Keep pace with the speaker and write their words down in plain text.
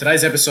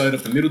Today's episode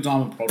of the Middle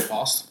Diamond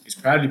podcast is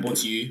proudly brought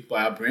to you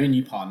by our brand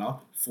new partner,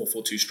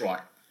 442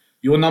 Strike,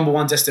 your number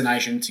one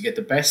destination to get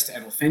the best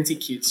and authentic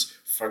kits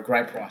for a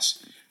great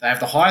price. They have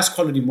the highest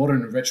quality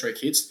modern and retro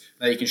kits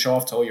that you can show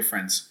off to all your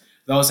friends.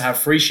 They also have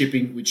free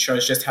shipping, which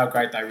shows just how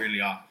great they really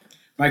are.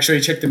 Make sure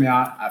you check them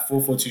out at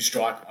 442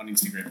 Strike on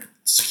Instagram to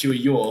secure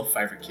your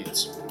favourite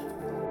kits.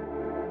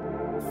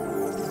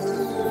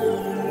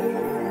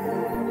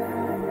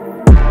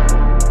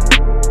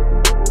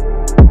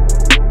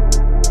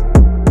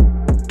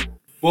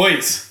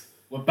 Boys,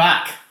 we're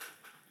back.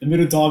 The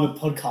Middle Diamond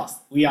podcast.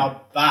 We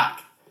are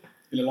back.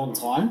 It's been a long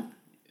time.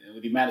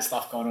 With the amount of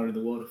stuff going on in the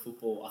world of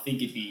football, I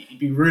think it'd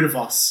be rude of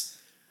us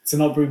to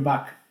not bring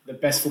back the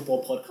best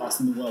football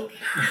podcast in the world.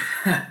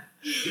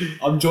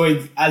 I'm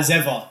joined, as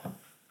ever,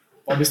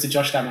 by Mr.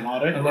 Josh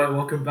Damanado. Hello,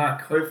 welcome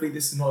back. Hopefully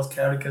this is not as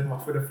chaotic as my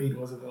Twitter feed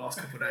was over the last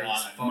couple of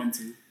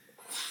days.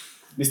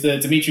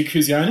 Mr. Dimitri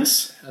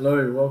Kuzionis.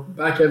 Hello, welcome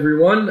back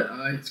everyone.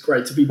 It's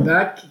great to be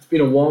back. It's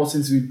been a while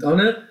since we've done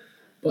it,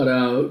 but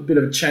a bit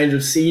of a change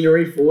of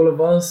scenery for all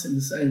of us in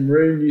the same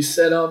room, new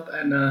setup,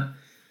 and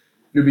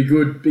it'll be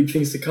good. Big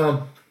things to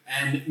come.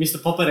 And Mr.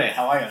 Popper,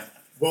 how are you?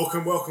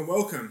 Welcome.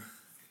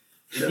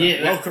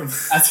 Yeah, welcome.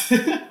 As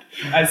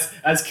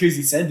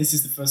Kuzi said, this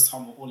is the first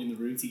time we're all in the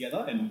room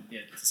together, and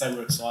to say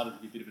we're excited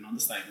would be a bit of an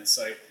understatement.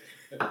 So,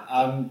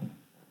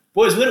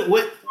 boys,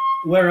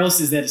 where else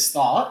is there to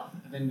start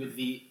than with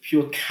the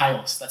pure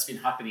chaos that's been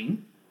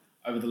happening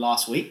over the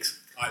last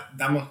weeks?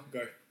 Dama,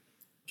 go.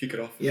 Kick it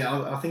off.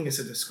 Yeah, I think it's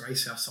a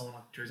disgrace how someone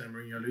like Jose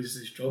Mourinho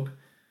loses his job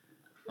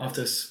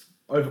after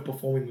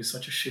overperforming with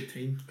such a shit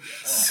team.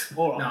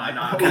 All right.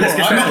 No. Okay,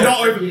 not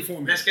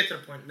overperforming. Let's get to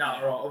the point. No,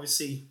 all right.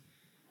 Obviously,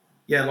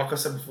 yeah, like I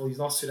said before, these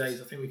last 2 days,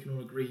 I think we can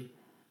all agree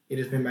it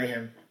has been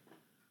mayhem.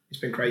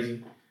 It's been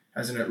crazy,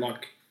 hasn't it?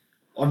 Like,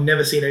 I've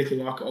never seen anything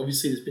like it.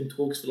 Obviously, there's been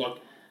talks for like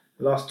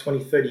the last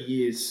 20, 30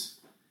 years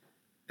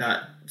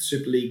that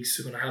Super Leagues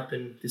are going to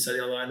happen, this, that,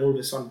 the other, and all of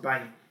a sudden,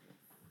 bang.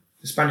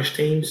 The Spanish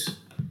teams,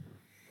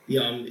 the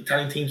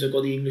Italian teams have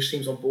got the English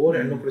teams on board,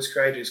 and look what it's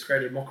created. It's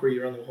created a mockery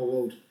around the whole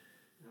world.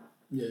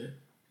 Yeah.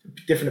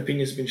 Different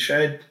opinions have been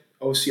shared.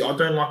 Obviously, I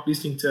don't like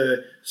listening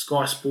to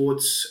Sky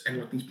Sports and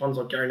like these puns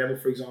like Gary Neville,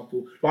 for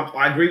example. Like,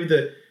 I agree with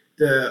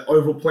the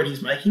overall point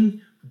he's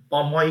making,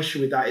 but my issue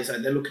with that is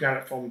that they're looking at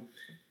it from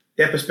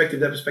their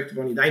perspective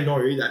only. They know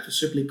that if a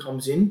Super League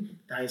comes in,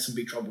 they're in some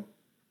big trouble.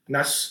 And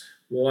that's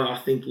why I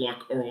think,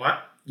 like, all right,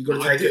 you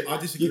got to take it. I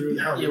disagree with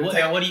that. You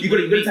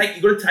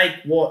got to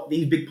take what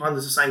these big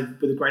pundits are saying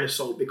with a grain of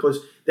salt, because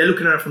they're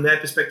looking at it from their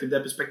perspective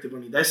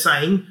only. They're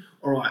saying,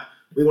 all right,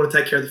 we want to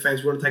take care of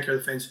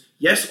the fans.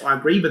 Yes, I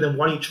agree, but then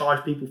why don't you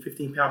charge people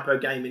 £15 per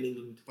game in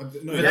England?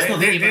 That's not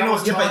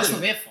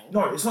their fault.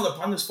 No, it's not the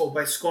pundits' fault,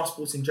 but it's Sky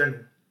Sports in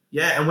general.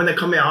 Yeah, and when they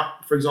come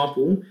out, for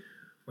example,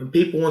 when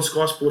people on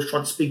Sky Sports try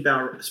to speak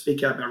out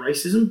about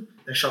racism,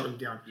 they shut them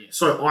down. Yeah.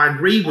 So I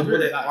agree with what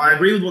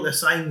they're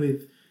saying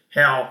with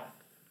how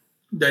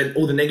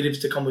all the negatives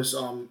to come with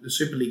the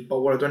Super League. But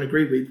what I don't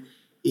agree with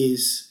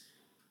is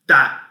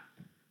that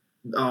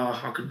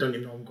I don't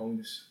even know where I'm going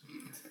with this.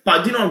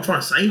 But do you know what I'm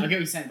trying to say? I get what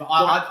you're saying, but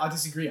I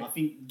disagree. I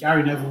think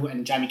Gary Neville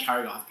and Jamie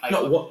Carragher have played.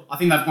 I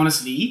think they've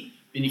honestly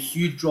been a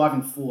huge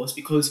driving force,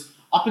 because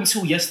up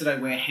until yesterday,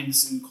 where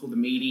Henderson called the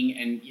meeting,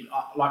 and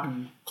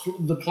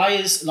the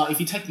players, like if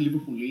you take the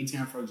Liverpool Leeds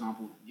game for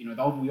example,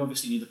 we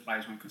obviously knew the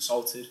players weren't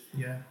consulted.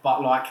 Yeah.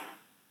 But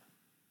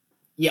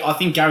I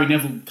think Gary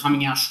Neville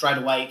coming out straight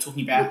away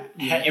talking about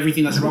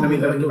everything that's wrong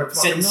with it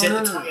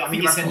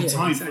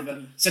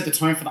set the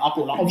tone for the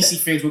uproar. Like, obviously,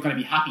 fans weren't going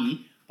to be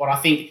happy, but I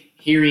think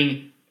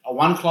hearing a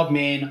one-club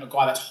man, a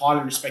guy that's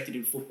highly respected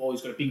in football,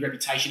 who's got a big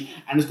reputation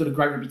and has got a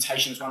great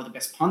reputation as one of the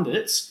best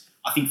pundits,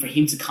 I think for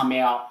him to come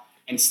out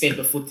and stamp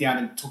the foot down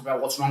and talk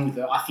about what's wrong with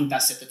it, I think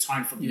that set the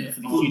tone for the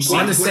huge I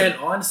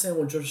understand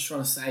what Josh is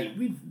trying to say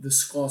with the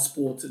Sky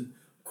Sports and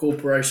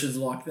corporations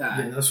like that.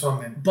 Yeah, that's what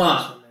I meant.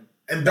 But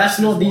that's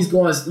not these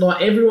guys.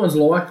 Like, everyone's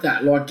like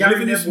that. Like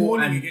Gary this Neville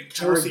morning, and you get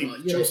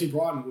Chelsea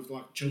Brighton with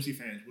like Chelsea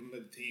fans wouldn't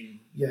let the team.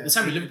 Yeah, the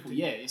same with Liverpool.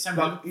 Yeah, the same.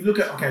 But you look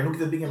at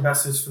the big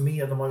ambassadors for me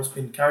at the moment. It's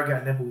been Carragher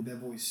and Neville with their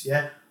voice.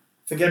 Yeah,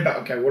 forget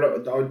about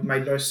what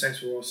made no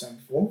sense what I was saying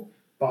before.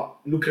 But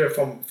look at it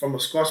from a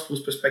Sky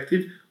Sports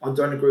perspective. I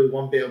don't agree with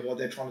one bit of what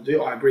they're trying to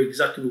do. I agree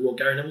exactly with what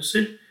Gary Neville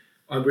said.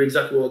 I agree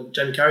exactly what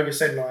Jamie Carragher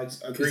said, and I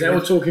agree they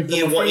were talking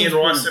from what Ian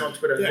Wright said on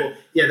Twitter as well.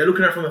 Yeah, they're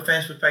looking at it from a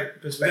fan's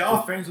perspective. They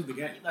are fans of the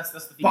game. That's the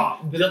thing.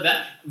 But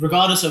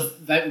regardless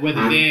of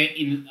whether they're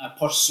in a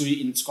posh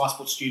suite in Sky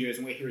Sports studios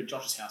and we're here at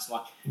Josh's house,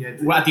 at the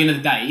end of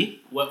the day,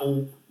 we're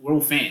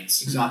all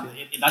fans.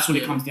 Exactly. That's what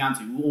it comes down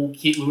to.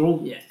 We're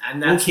all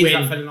and that's when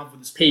that fell in love with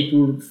the sport.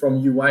 People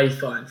from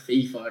UEFA and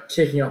FIFA are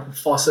kicking up a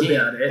fuss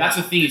about it. That's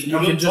the thing. You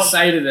can just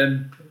say to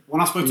them.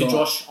 When I spoke to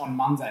Josh on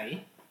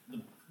Monday,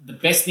 the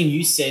best thing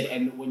you said,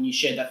 and when you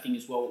shared that thing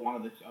as well, one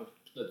of the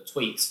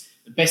tweets,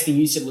 the best thing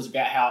you said was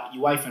about how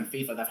UEFA and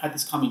FIFA, they've had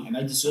this coming and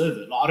they deserve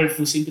it. Like, I don't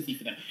feel sympathy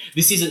for them.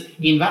 This isn't,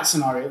 in that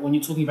scenario, when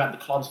you're talking about the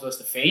clubs versus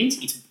the fans,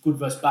 it's good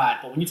versus bad.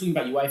 But when you're talking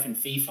about UEFA and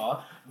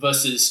FIFA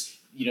versus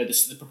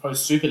the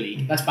proposed Super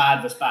League. That's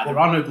bad versus bad. There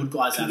are no good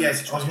guys out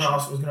Yes, there. I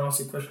was going to ask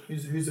you a question.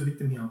 Who's the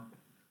victim here?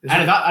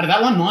 Out of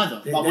that one,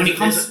 neither. But when it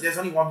comes, there's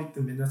only one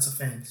victim, and that's the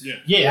fans.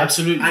 yeah,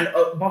 absolutely. And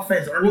by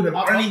fans, I don't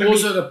even.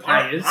 Also the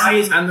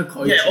players and the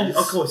coaches. Yeah,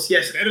 of course,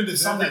 yes. They don't To deserve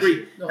some that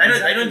degree, No,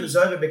 they don't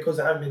deserve it because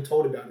they haven't been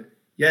told about it.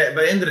 Yeah,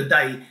 but at the end of the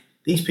day,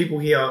 these people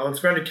here on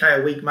 300k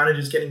a week,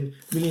 managers getting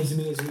millions and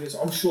millions and millions.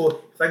 I'm sure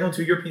if they go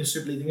into a European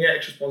Super League, they get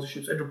extra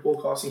sponsorships, extra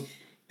broadcasting.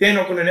 They're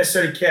not going to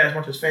necessarily care as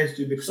much as fans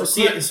do because I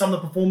see it in some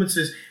of the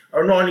performances,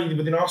 or not only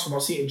within Arsenal,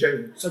 I see it in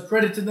general. So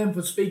credit to them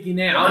for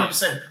speaking out.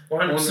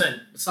 100%.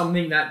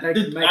 Something that they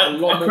can make a I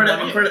lot more money.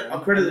 I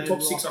credit the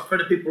top six. I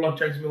credit people like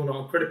James Milner.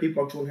 I credit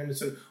people like Jordan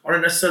Henderson. I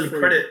don't necessarily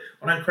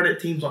credit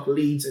teams like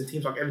Leeds and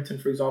teams like Everton,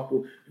 for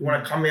example, who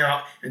want to come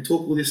out and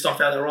talk all this stuff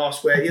out their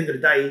arse. Where at the end of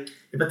the day,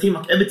 if a team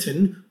like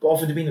Everton got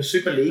offered to be in the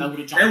Super League,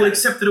 they would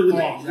accept it with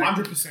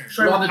 100%.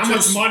 Like How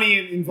much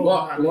money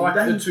involved in that? Like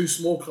the two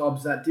small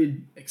clubs that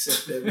did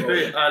accept their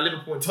role.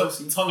 Liverpool and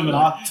Chelsea. Tottenham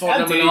and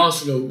Tottenham and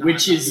Arsenal,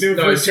 which is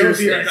Liverpool,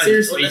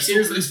 seriously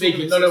Let's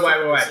speaking. talk No,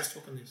 wait. Let's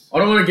talk on this. I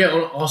don't want to get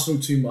on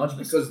Arsenal too much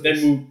because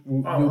then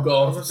we'll go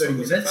on for 30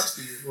 minutes.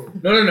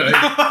 No.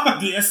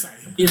 The essay.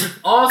 If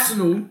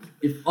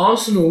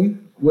Arsenal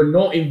were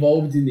not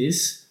involved in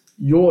this,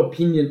 your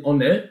opinion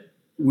on it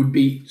would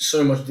be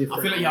so much different.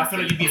 I feel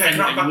like you'd be Okay, offended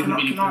that you wouldn't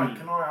be can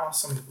included. I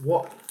ask something?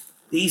 What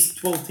these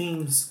 12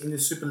 teams in the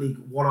Super League?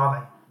 What are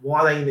they? Why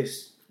are they in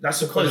this? That's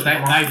the Because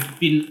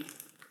question.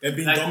 They've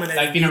been They- dominating.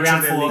 they've been each around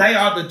of their for- leagues. They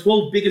are the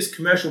 12 biggest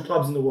commercial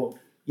clubs in the world.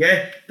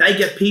 Yeah, they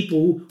get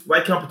people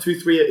waking up at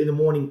 2-3 in the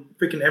morning,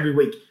 freaking every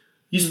week.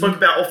 You spoke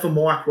about off the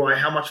mic, right?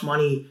 How much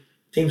money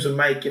teams would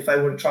make if they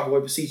were to travel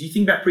overseas. You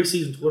think about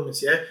pre-season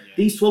tournaments, yeah?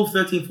 These 12,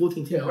 13, 14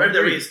 teams, Yeah, wherever I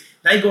there agree. is,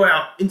 they go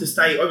out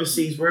interstate,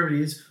 overseas, wherever it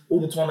is,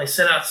 all the time. They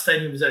sell out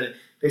stadiums,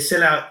 they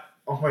sell out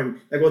a home.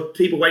 They've got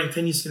people waiting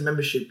 10 years to get a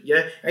membership, yeah?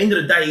 At the end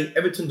of the day,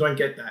 Everton don't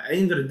get that. At the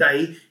end of the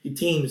day, your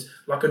teams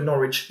like a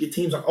Norwich, your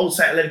teams like, I would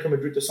say Atletico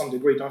Madrid to some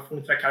degree, don't fall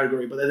into that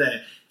category, but they're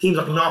there. Teams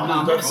like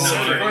Napoli don't fall into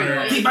that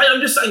category. But I'm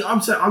just saying,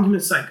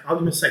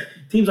 argument's sake.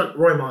 Teams like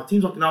Roma,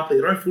 teams like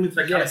Napoli, they don't fall into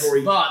that Yes,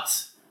 category.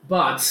 but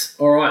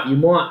all right,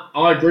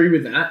 I agree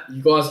with that.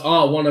 You guys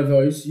are one of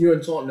those. You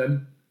and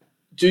Tottenham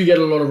do get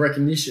a lot of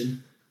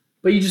recognition,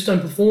 but you just don't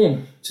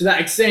perform to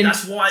that extent.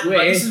 That's why. where-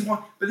 This is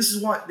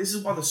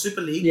why the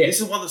Super League. Yeah. This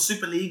is why the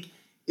Super League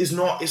is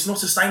not. It's not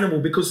sustainable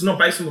because it's not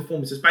based on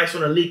performance. It's based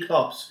on elite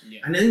clubs. Yeah.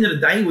 And at the end of the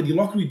day, whether you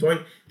like it or you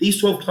don't, these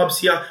 12 clubs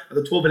here are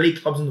the 12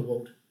 elite clubs in the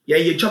world. Yeah,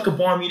 you chuck a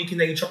Bayern Munich in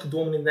there, you chuck a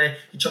Dortmund in there,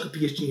 you chuck a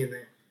PSG in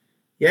there.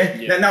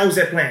 Yeah, That was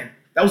their plan.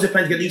 That was their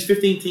plan to get these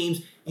 15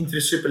 teams into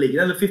the Super League. And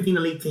then the 15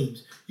 elite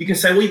teams. You can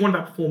say what you want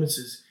about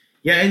performances.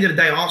 Yeah, at the end of the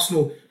day,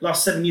 Arsenal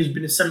last 7 years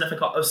been in 7 FA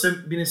Cups,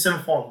 been in 7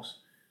 finals.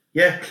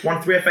 Yeah,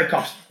 won 3 FA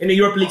Cups in the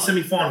Europa League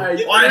semi-final.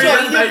 Hey, You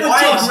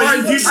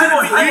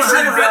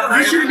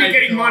shouldn't be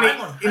getting money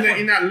Hang on,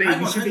 in that league. hang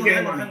You on, should be hang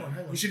getting on, money.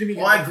 hang on. You shouldn't be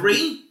getting I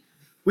agree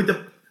with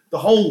the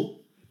whole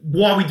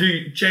why we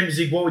do Champions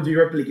League, why we do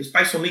Europa League. It's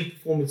based on league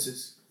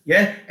performances.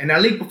 Yeah, and our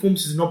league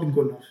performances have not been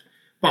good enough.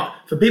 But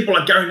for people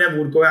like Gary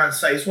Neville to go out and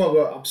say, it's why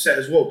we're upset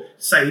as well.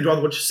 Say he'd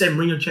rather watch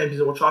Mourinho champions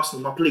than watch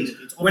Arsenal. Now, please.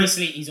 He's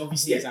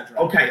obviously exaggerating.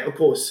 Okay, of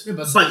course. Yeah,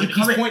 but you His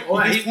can't. point,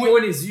 his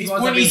point is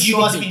you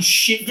guys have been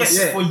shit Yeah.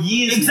 for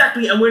years.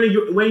 Exactly, and we're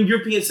in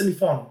European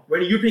semi-final. We're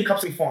in a European Cup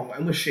semi-final,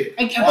 and we're shit.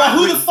 But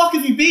who the fuck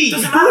have you been?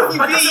 Doesn't Who matter. have you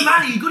But been? doesn't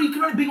matter. You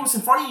can only beat what's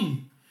in front of you.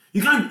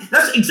 You can only,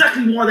 that's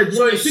exactly why they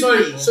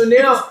So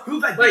now, who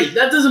they wait,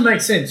 that doesn't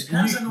make sense.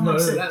 How does that not make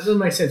sense? That doesn't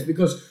make sense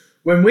because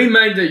when we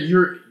made the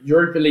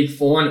Europa League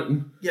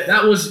final, Yeah.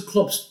 that was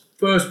Klopp's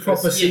first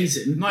proper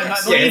season. Not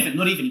Yeah.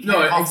 even. He came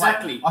No, halfway.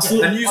 exactly. I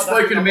saw And you've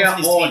spoken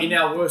about, in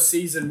our worst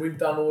season, we've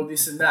done all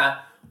this and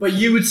that. But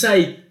you would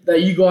say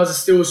that you guys are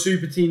still a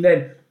super team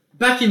then.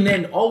 Back in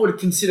then, I would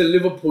consider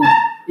Liverpool,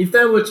 if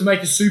they were to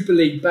make a Super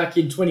League back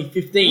in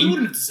 2015. We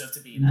wouldn't have deserved to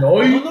be in that.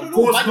 No, not at all. Of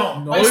course Like,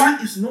 not. no.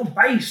 It's not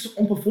based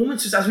on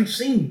performances as we've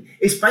seen.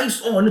 It's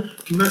based on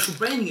commercial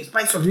branding. It's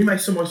based on who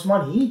makes the most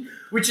money.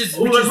 which is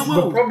All over the the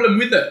world. problem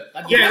with it.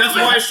 That's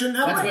why it shouldn't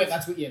happen.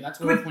 That's what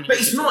we're pointing But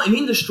it's not an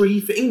industry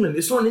for England.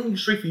 It's not an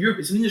industry for Europe.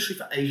 It's an industry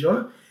for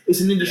Asia.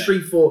 It's an industry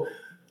for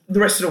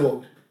the rest of the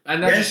world.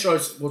 And that Yeah. just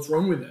shows what's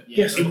wrong with it.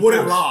 Yes, It of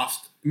wouldn't course. last.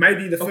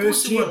 Maybe the Of first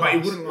course year, but it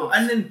last. wouldn't last.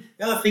 And then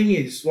the other thing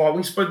is, like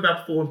we spoke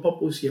about before when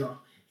Pop was here,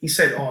 he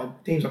said,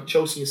 teams like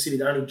Chelsea and City,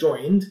 they only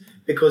joined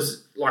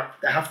because, like,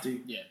 they have to.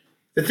 Yeah.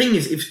 The thing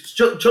is, if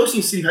Chelsea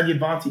and City had the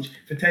advantage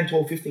for 10,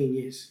 12, 15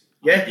 years,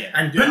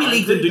 and Premier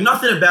League didn't do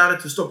nothing about it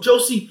to stop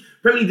Chelsea,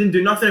 Premier League didn't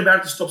do nothing about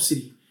it to stop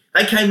City.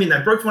 They came in,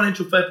 they broke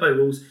financial fair play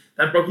rules,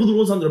 they broke all the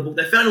rules under the book,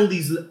 they found all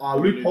these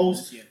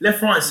loopholes,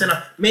 left, right, and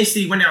centre. Man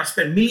City went out and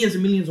spent millions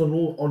and millions on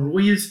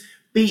lawyers,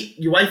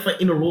 beat UEFA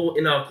in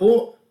a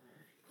court,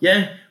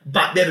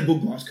 but they're the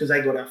good guys because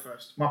they got out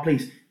first.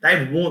 Please,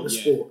 they've ruined the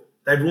sport.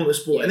 They've ruined the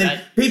sport. And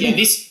then people...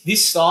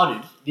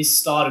 This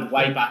started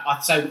way back.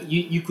 I'd say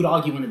you could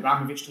argue when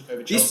Abramovich took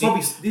over Chelsea.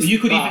 But you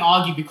could even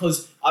argue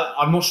because,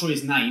 I'm not sure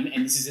his name,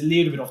 and this is a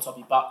little bit off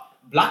topic, but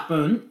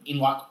Blackburn,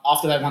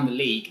 after they won the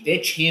league, their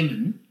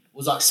chairman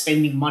was like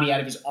spending money out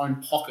of his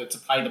own pocket to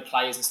pay the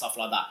players and stuff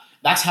like that.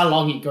 That's how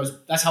long it goes.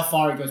 That's how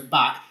far it goes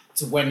back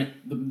to when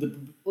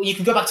well, you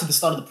can go back to the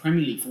start of the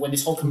Premier League for when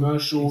this whole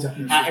commercial,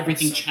 how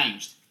everything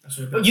changed.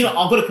 But you know,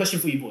 I've got a question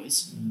for you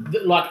boys.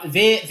 Like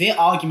their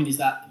argument is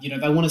that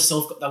they want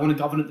to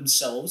govern it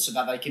themselves so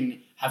that they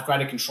can have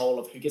greater control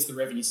of who gets the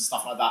revenues and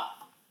stuff like that.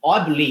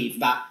 I believe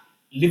that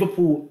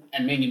Liverpool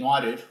and Man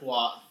United, who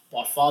are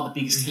by far the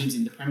biggest teams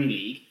in the Premier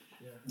League,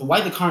 the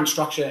way the current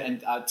structure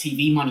and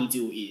TV money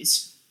deal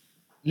is,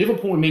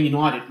 Liverpool and Man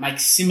United make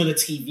similar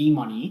TV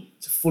money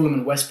to Fulham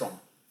and West Brom.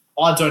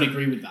 I don't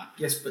agree with that.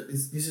 Yes, but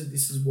this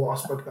is what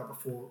I spoke about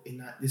before. In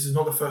that this is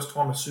not the first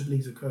time a Super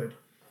League's occurred.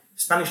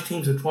 Spanish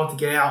teams have tried to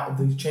get out of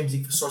the Champions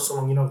League for so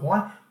long. You know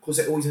why? Because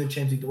they're always in the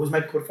Champions League. They always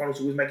make quarterfinals.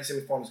 Always make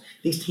semi-finals.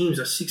 These teams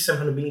are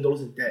 $600-700 million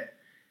in debt.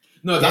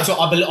 No, that's what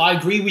I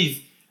agree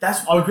with.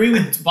 I agree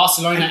with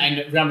Barcelona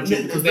and Real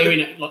Madrid because they're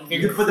in what's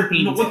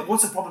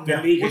the problem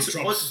now?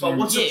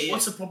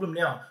 What's the problem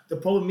now? The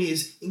problem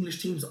is English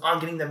teams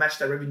aren't getting their match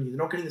day revenue. They're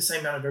not getting the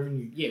same amount of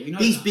revenue. Yeah, we know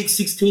These that. big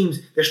six teams,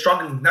 they're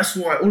struggling. That's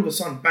why all of a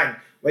sudden, bang,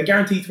 we're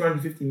guaranteed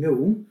 350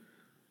 mil.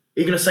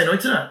 You're gonna say no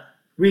to that?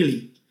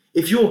 Really?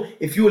 If you're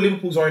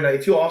Liverpool's owner,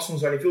 if you're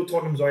Arsenal's owner, if you're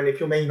Tottenham's owner, if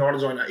you're Man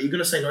United's owner, you're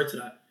gonna say no to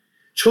that.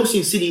 Chelsea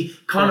and City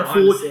can't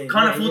afford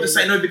to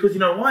say no because you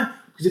know why?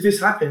 Because if this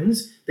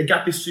happens, the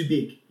gap is too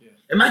big.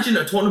 Imagine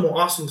a Tottenham or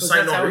Arsenal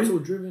say no. It's all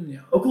driven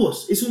now. Of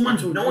course, it's all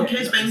money. No one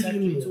cares about anything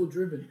anymore. It's all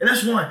driven. And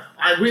that's why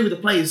I agree with the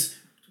players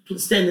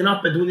standing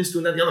up and doing this,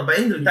 doing that, the other. But at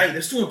the end of the day,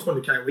 they're still on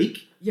 200k a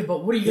week. Yeah,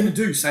 but what are you going to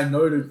do? Say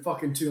no to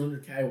fucking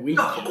 200k a week?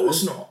 No, of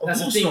course not.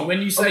 That's the thing.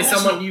 When you say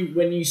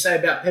when you say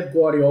about Pep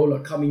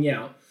Guardiola coming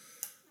out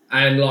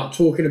and like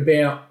talking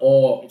about,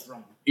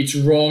 it's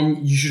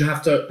wrong. You should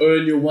have to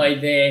earn your way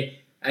there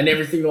and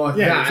everything like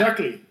that. Yeah,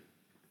 exactly.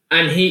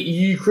 And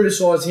you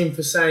criticise him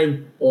for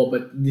saying,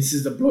 but this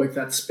is the bloke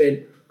that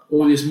spent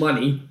all this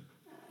money.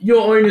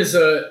 Your owners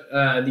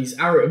are these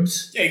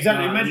Arabs. Yeah,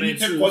 exactly. Imagine you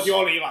Pep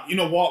Guardiola, you're like, you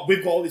know what,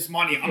 we've got all this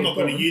money, I'm not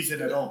going to use it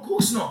at all. Of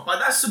course not. But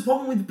that's the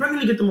problem with the Premier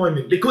League at the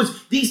moment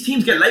because these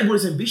teams get labelled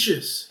as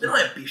ambitious. They're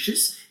not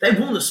ambitious. They've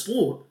won the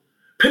sport.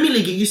 Premier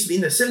League, it used to be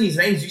in the 70s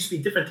and 80s, used to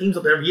be different teams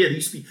up there every year. There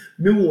used to be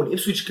Millwall and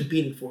Ipswich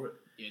competing for it.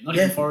 Yeah, not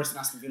even Forest and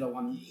Aston Villa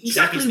won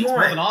exactly more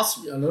right. than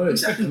Arsenal. Yeah, I know.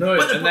 Exactly. No,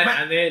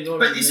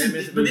 But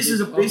this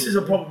is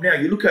a problem now.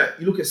 You look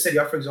at Serie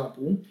A, for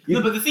example.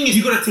 But the thing is,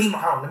 you got a team.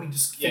 Let me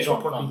just finish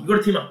my point. You got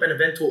a team like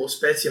Benevento or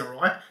Spezia,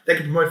 right? They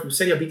can promote from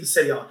Serie B to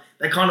Serie A.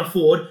 They can't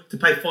afford to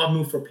pay $5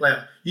 million for a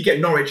player. You get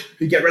Norwich,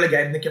 who get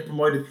relegated and they get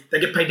promoted. They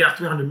get paid out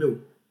 $300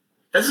 million.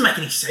 That doesn't make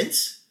any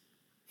sense.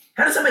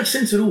 How does that make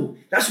sense at all?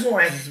 That's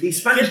why these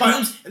Spanish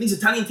teams and these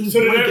Italian teams so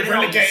want to they get don't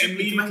out relegate to make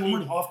more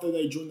immediately money. after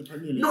they join the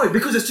Premier League. No,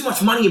 because there's too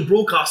much money in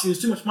broadcasting,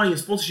 there's too much money in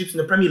sponsorships in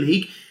the Premier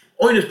League.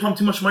 Owners pump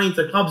too much money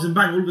into the clubs and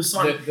bang, all of a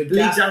sudden, the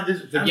league's out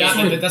of this. The gap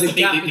between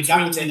the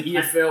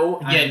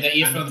EFL and the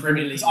EFL and the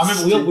Premier League. I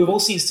remember we've all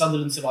seen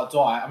Sunderland till I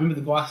die. I remember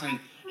the guy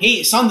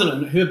saying,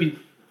 Sunderland, who had been,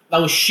 they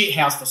were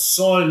shithouse for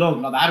so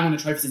long, like they hadn't won a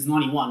trophy since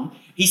 91.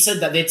 He said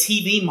that their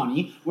TV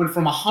money went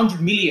from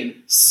 100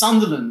 million,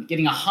 Sunderland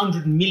getting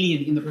 100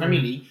 million in the Premier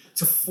League,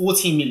 to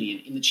 40 million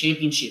in the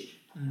Championship.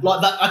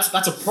 Like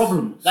that's a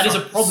problem. That is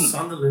a problem.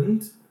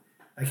 Sunderland,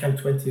 they came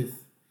 20th.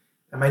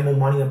 They made more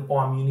money than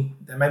Bayern Munich.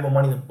 They made more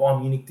money than Bayern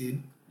Munich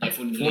did.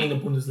 For winning the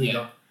Bundesliga.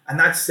 Yeah. And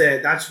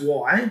that's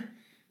why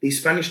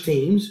these Spanish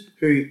teams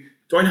who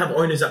don't have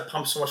owners that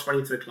pump so much money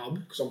into the club,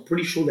 because I'm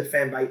pretty sure their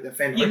fan base.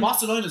 Yeah,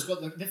 Barcelona's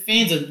got their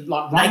fans are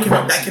like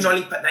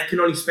they can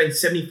only spend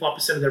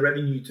 75% of their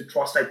revenue to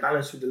try to stay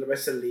balanced with the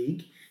rest of the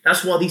league.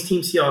 That's why these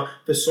teams here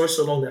for so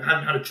long they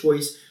haven't had a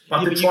choice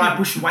but to try and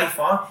push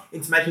UEFA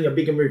into making a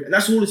bigger move, and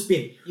that's all it's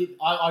been.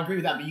 I agree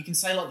with that, but you can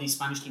say like these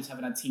Spanish teams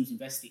haven't had teams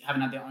investing,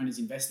 haven't had their owners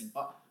investing,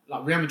 but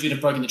like Real Madrid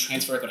have broken the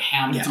transfer record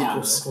how many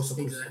times? Of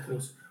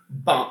course.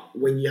 But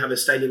when you have a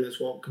stadium that's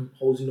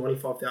holds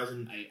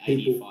 95,000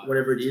 people,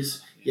 whatever it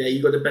is,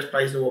 you got the best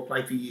players in the world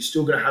playing for you. You're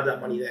still going to have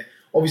that money there.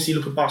 Obviously,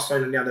 look at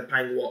Barcelona now. They're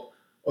paying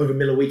over $1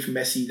 million a week for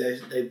Messi.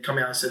 They've come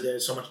out and said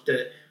there's so much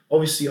debt.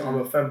 Obviously,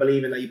 I'm a firm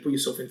believer that you put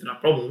yourself into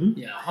that problem.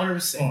 Yeah,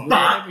 100%.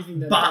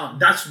 But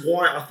that's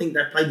why I think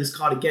they played this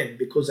card again,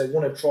 because they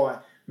want to try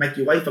make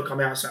UEFA come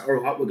out and say, all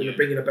right, we're going to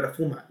bring in a better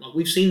format. Like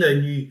we've seen the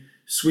new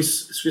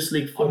Swiss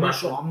league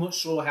format. I'm not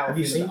sure how. Have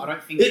you seen? I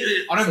don't think.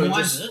 I don't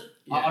mind it.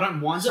 I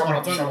don't mind it,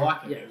 but I don't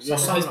like it. Yeah,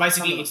 so it's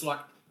basically it's like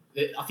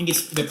I think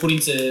they're put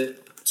into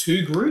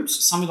 2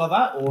 groups, something like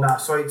that, or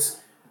there's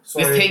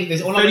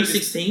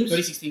 36 teams.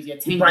 36 teams. Yeah,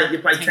 10, you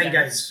play 10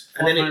 games,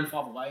 and then 5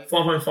 home, 5 away.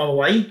 5 home, 5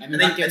 away, and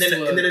then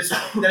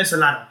it's a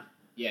ladder.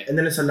 Yeah, and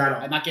then it's a ladder,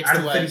 and that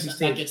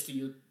gets to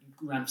your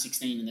round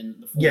 16, and then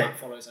the format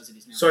follows as it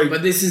is now. Sorry,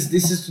 but this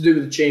is to do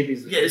with the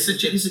Champions League. Yeah, this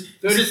is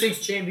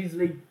 36 Champions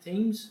League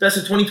teams. That's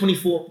a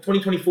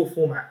 2024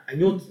 format, and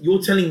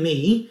you're telling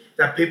me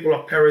that people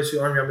like Perez who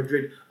own Real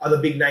Madrid, other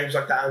big names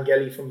like that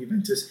Angeli from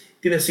Juventus,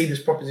 didn't see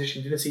this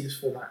proposition, didn't see this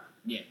format.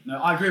 Yeah, no,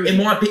 I agree with you.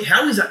 In my opinion,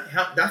 how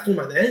that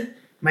format there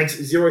makes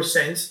 0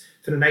 sense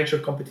to the nature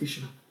of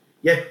competition.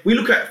 Yeah, we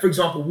look at, for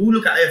example, we'll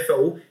look at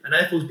AFL, and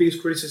AFL's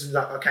biggest criticism is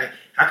like, okay,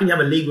 how can you have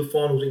a league with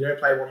finals and you don't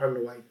play one home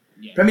and away?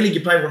 Yeah. Premier League,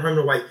 you play one home and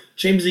away.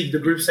 Champions League, the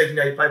group stage,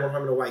 now you play one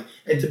home and away.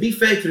 And to be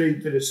fair to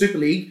the Super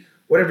League,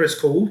 whatever it's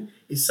called,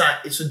 it's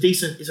a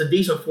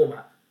decent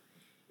format.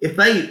 If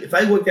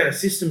they worked out a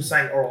system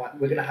saying, all right,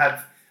 we're going to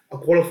have a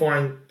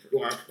qualifying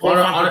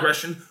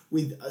progression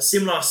with a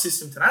similar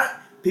system to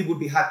that, people would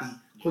be happy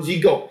because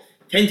you got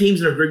 10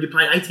 teams in a group, you're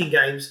playing 18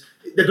 games.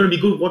 They're going to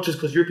be good watchers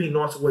because European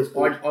nights are always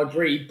good. I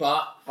agree,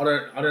 but I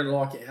don't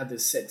like it how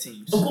there's set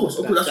teams. Of course,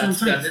 that's what I'm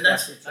saying.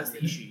 That's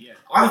the issue. Yeah.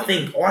 I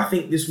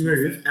think this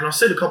move, and I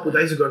said a couple of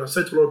days ago, and I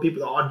said to a lot of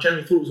people that I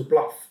genuinely thought it was a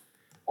bluff.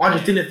 I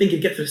just didn't think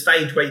it'd get to the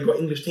stage where you've got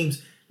English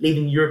teams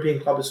leading the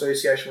European Club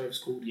Association, whatever it's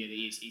called. Yeah,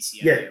 the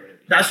ECA. Yeah,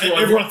 that's what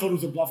everyone thought it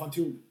was a bluff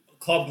until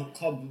club.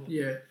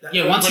 Yeah.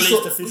 Yeah, once you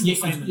saw, official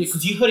statements.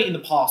 because you heard it in the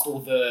past, all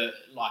the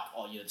like,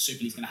 oh yeah, the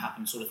Super League's going to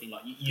happen, sort of thing.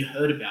 Like you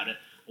heard about it.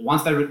 But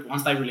once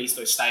they released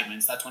those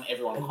statements, that's when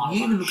everyone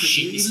kind of like,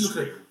 shit, this is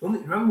real.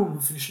 Remember when we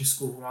were finishing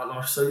school, right?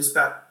 Last, so it's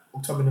about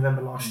October,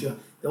 November last year.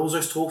 There was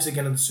those talks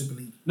again in the Super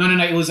League. No,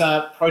 it was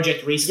a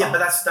Project Restart. Yeah, but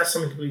that's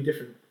something completely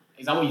different.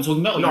 Is that what you're talking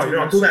about? No,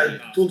 I'm talking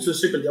about talks to the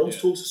Super League. There was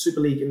talks to the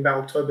Super League in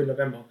about October,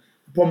 November.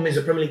 The problem is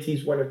the Premier League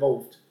teams weren't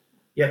involved.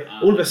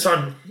 Yeah, all of a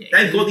sudden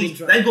they've got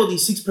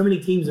these 6 Premier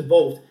League teams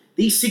involved.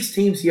 These 6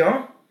 teams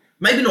here,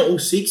 maybe not all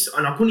 6,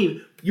 and I couldn't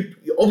even. You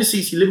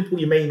obviously see Liverpool,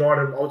 you Man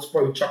United. I would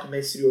probably chuck a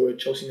Man City or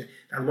Chelsea.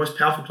 They're the most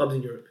powerful clubs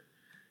in Europe.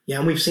 Yeah,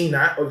 and we've seen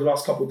that over the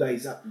last couple of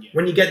days. That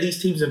when you get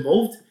these teams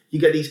involved, you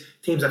get these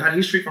teams that have had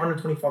history for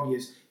 125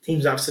 years.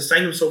 Teams that have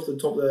sustained themselves to the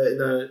top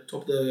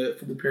of the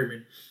football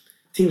pyramid.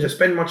 Teams that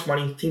spend much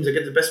money. Teams that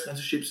get the best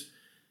sponsorships.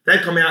 They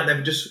come out.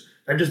 They've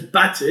just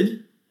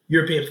battered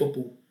European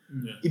football.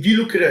 Yeah. If you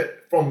look at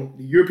it from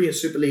the European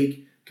Super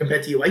League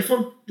compared to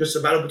UEFA, just a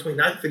battle between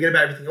that. Forget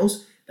about everything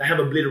else. They have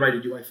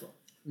obliterated UEFA.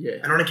 Yeah.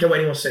 And I don't care what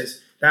anyone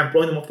says. They have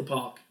blown them off the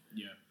park.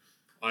 Yeah,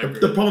 I agree.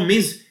 The problem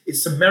is,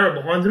 it's the merit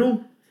behind it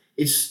all.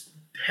 It's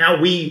how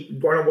we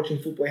grown up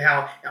watching football,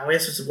 how our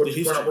ancestors grown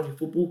up watching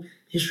football,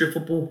 history of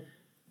football.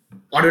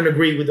 I don't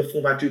agree with the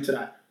format due to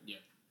that. Yeah,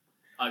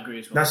 I agree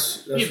as well.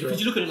 That's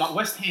because you look at it like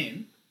West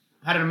Ham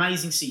had an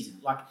amazing season.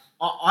 Like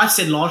I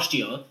said last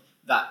year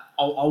that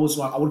I was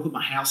like I would have put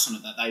my house on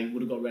it that they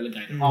would have got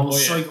relegated. I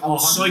was so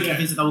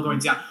convinced that they were going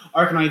down.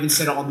 I reckon I even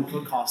said it on the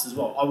podcast as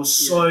well. I was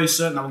so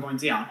certain they were going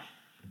down.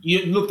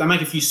 Look, they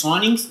make a few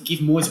signings, give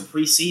Moyes a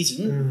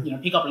pre-season,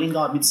 pick up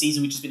Lingard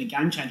mid-season, which has been a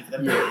game changer for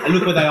them. And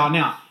look where they are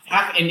now.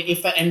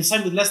 And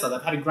same with Leicester, they've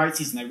had a great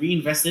season. They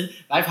reinvested.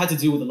 They've had to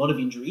deal with a lot of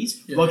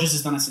injuries. Yeah. Rodgers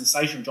has done a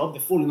sensational job.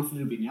 They're falling off a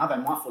little bit now. They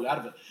might fall out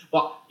of it.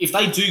 But if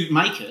they do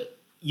make it,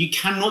 you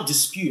cannot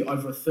dispute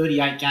over a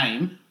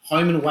 38-game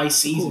home and away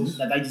season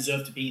that they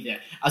deserve to be there,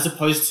 as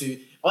opposed to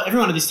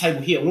everyone at this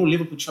table here. We're all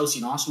Liverpool, Chelsea,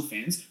 and Arsenal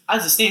fans.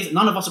 As it stands,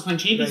 none of us are playing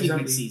Champions League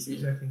next season.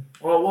 Exactly.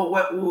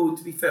 Well,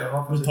 to be fair,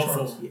 top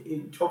 4.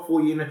 In top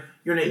 4, you're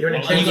in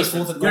a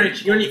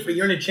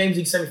Champions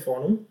League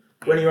semi-final.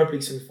 We're in a Europa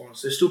League semi-final,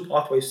 so there's still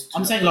pathways.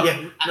 I'm saying,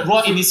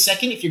 right in this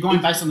second, if you're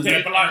going based on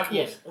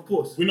the of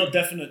course, we're not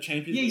definite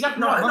champions. Yeah,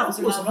 exactly. No, of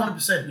course,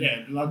 100%.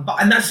 Yeah,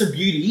 and that's the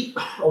beauty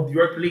of the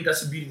Europa League.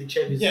 That's the beauty of the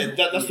Champions League.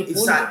 Yeah, that's the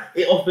point.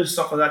 It offers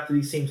stuff like that to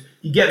these teams.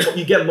 You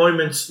get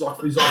moments like,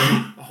 for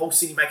example, a whole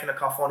city making a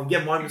cup final. You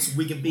get moments of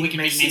Wigan beating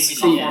Man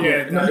City. You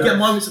get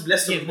moments of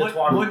Leicester winning the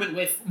title.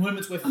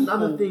 Moments where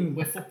football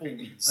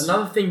wins.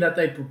 Another thing that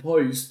they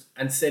proposed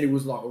and said it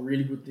was like a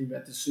really good thing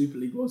about the Super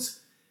League was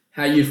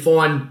how you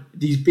find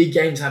these big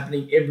games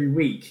happening every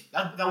week.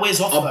 That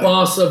wears off.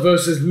 Barca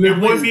versus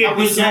Liverpool. It won't be a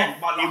big game.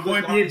 It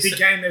won't be a big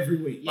game every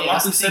week. But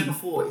like we said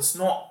before, it's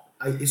not.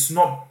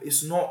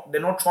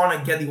 They're not trying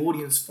to get the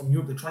audience from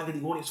Europe. They're trying to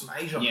get the audience from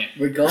Asia,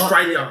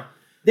 Australia.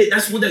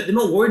 That's what they're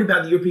not worried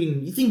about. The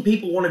European. You think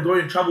people want to go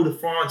and travel to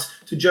France,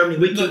 to Germany?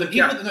 The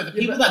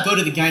people that go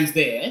to the games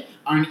there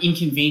are an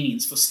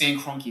inconvenience for Stan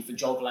Kroenke, for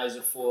Joel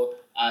Glazer, for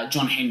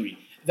John Henry.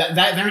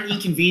 They're an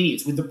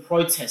inconvenience with the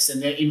protests,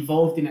 and they're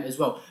involved in it as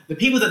well. The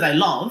people that they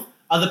love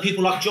are the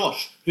people like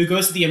Josh, who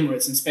goes to the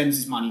Emirates and spends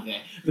his money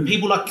there. The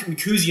people like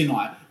Kuzi and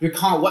I, who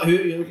can't,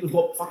 we've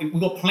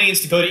got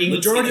plans to go to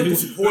England. Majority of the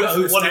supporters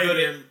who want to go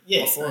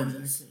to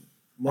foreigners.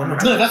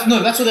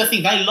 That's what they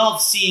think. They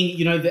love seeing,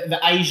 the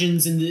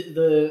Asians and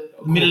the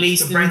Middle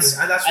Easterns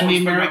and the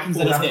Americans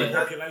that are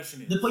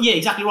there. Yeah,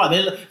 exactly right.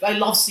 They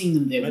love seeing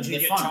them there with their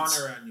funds.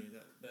 China around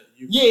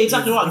you. Yeah,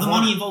 exactly right. The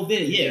money involved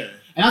there, yeah.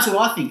 And that's what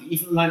I think.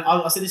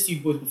 I said this to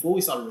you boys before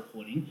we started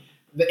recording.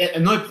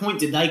 At no point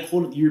did they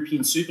call it the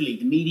European Super League.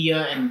 The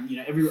media and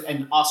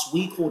and us,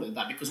 we called it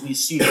that because we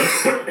assumed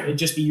it'd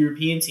just be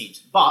European teams.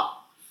 But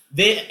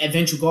their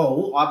eventual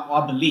goal,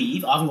 I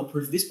believe, I haven't got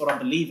proof of this, but I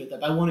believe it, that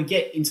they want to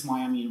get Inter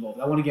Miami involved.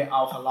 They want to get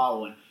Al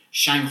Hilal and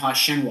Shanghai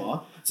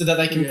Shenhua so that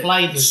they can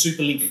play the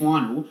Super League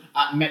final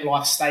at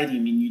MetLife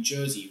Stadium in New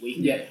Jersey.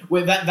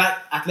 Where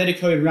that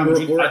Atletico and Real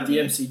Madrid or at the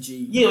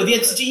MCG. Yeah, or the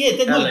MCG.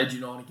 Yeah, LA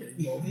United get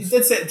involved.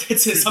 That's it.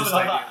 Something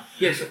like that.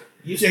 Yeah, so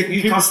You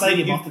Cooper touched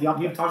Stadium you, after the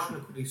upgrade. you touched on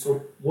it quickly.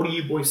 So, what do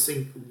you boys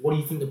think? What do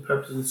you think the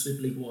purpose of the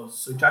Super League was?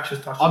 So, Jack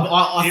just touched on it.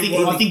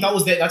 I think that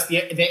was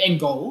their end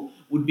goal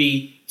would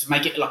be to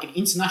make it like an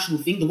international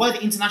thing. The way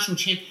the international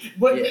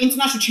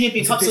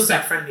champion cups piss are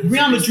take friendly.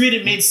 Real Madrid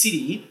and Man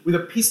City with a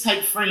piss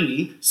take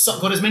friendly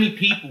got as many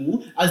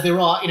people as there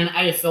are in an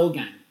AFL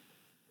game,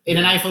 in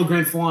an AFL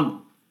grand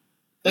final.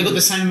 They got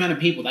the same amount of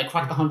people. They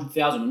cracked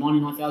 100,000 or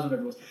 99,000,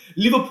 whatever it was.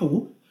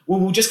 Liverpool, we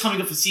were just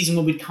coming off a season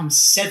where we'd come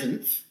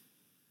 7th.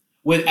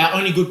 Where our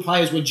only good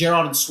players were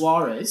Gerrard and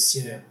Suarez.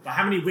 Yeah. But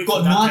how many weeks Got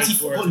would that take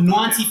for it to come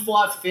down?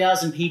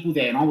 95,000 people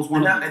there, and I was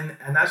one of them.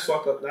 And that's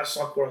like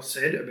what I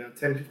said about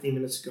 10, 15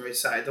 minutes ago.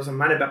 Say it doesn't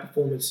matter about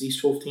performance.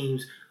 These 12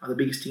 teams are the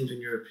biggest teams in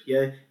Europe.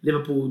 Yeah,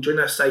 Liverpool during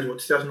that stage,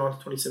 2009 to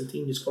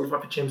 2017, just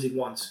qualified for Champions League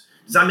once.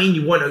 Does that mean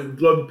you weren't a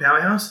global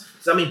powerhouse?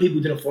 Does that mean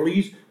people didn't follow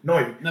you?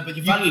 No. No, but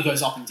your value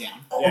goes up and down.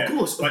 Oh, Yeah, of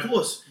course. But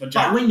But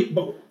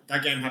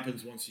that game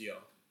happens once a year.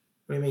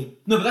 what do you mean?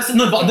 No,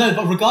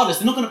 but regardless,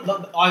 they're not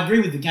gonna. I agree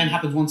with the game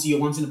happens once a year,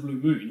 once in a blue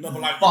moon. No, but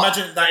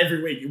imagine that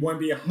every week. It won't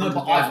be 100,000. No,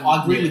 but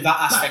I agree with that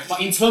aspect.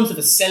 But in terms of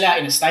a sellout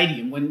in a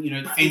stadium, when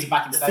the fans are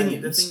back in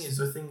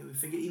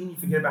stadiums, Even you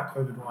forget about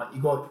COVID, right?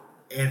 You got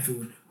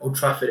Anfield, Old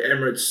Trafford,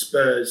 Emirates,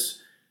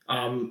 Spurs,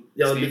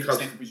 the other big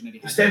clubs.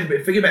 Stanford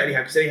Bridge, forget about Etihad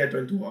because Etihad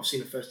don't do it. I've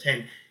seen it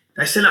firsthand.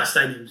 They sell out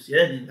stadiums,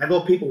 yeah. They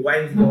got people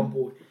waiting to go on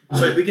board.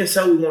 So if we can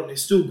sell what we want, they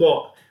still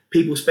got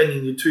people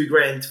spending the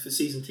 $2,000 for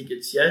season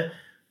tickets, yeah.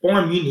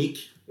 Bayern Munich,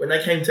 when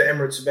they came to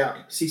Emirates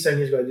about 6-7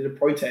 years ago, they did a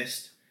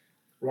protest,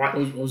 right?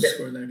 What was the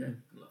score in that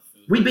game?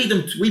 We beat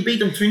them 2-0.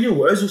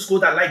 Ozil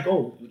scored that late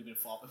goal. It would have been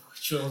 5.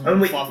 Sure, And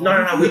we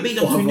beat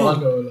them 2-0.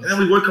 5-1. And then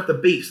we woke up the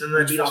beast, and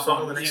then they beat us 5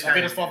 on the next They beat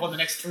game. us 5 on the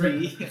next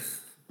 3.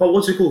 But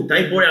what's it called?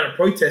 They brought out a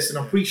protest, and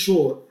I'm pretty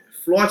sure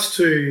flights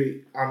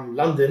to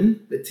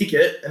London, the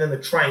ticket, and then the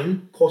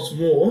train cost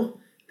more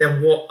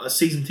than what a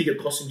season ticket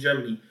costs in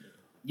Germany.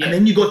 Yeah. And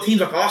then you got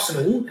teams like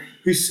Arsenal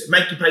who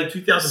make you pay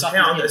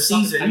 £2,000 a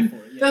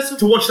season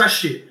to watch that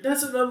shit.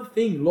 That's another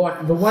thing.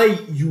 Like the way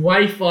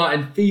UEFA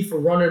and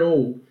FIFA run it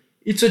all,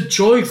 it's a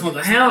joke.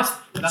 That's How?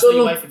 not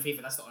you wait for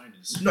FIFA. That's the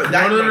owners. No.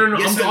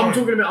 Yes, I'm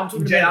talking about.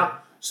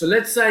 So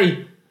let's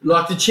say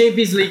like the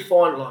Champions League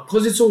final, like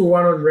because it's all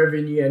run on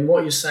revenue and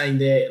what you're saying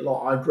there,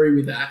 like I agree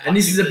with that. And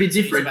this is a bit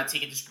different. It's about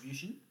ticket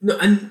distribution. No,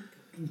 and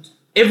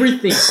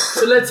everything.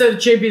 So let's say the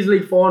Champions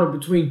League final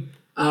between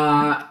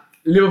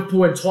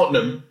Liverpool and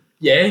Tottenham,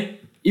 yeah,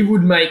 it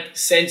would make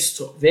sense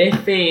to their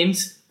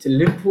fans, to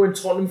Liverpool and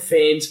Tottenham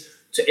fans,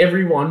 to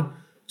everyone,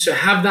 to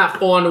have that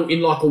final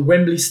in like a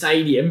Wembley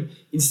Stadium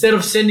instead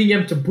of sending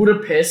them to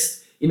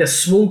Budapest in a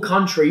small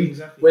country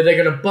where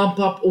they're going to bump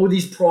up all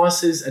these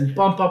prices and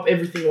bump up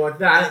everything like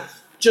that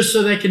just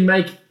so they can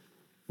make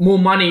more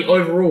money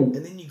overall.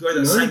 And then you go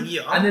the same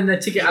year. And then the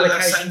ticket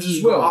allocations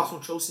as well. Arsenal,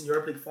 Chelsea in the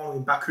Europa League final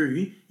in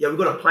Baku. Yeah, we've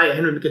got a player,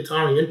 Henry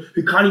Mkhitaryan,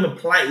 who can't even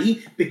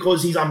play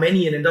because he's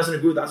Armenian and doesn't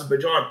agree with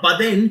Azerbaijan. But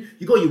then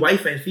you got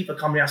UEFA and FIFA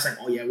coming out saying,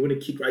 oh yeah, we're going to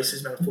kick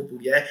racism out of football,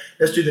 yeah?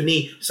 Let's do the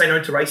knee, say no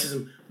to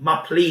racism.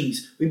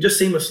 Please. We've just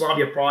seen with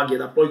Slavia Prague, yeah,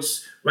 that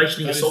bloke's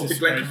racially assaulted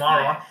Glenn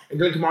Kamara, and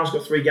Glenn Kamara's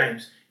got 3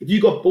 games. If you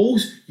got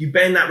balls, you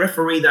ban that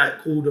referee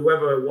that called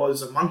whoever it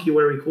was a monkey or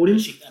whatever he called him.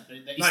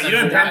 No, you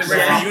don't ban the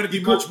referee. You got to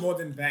do much more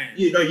than ban.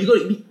 You got.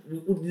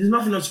 There's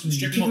nothing else.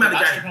 You kick them out of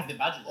the game. Off their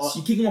badges.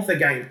 You kick them off their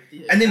game.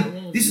 And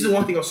then this is the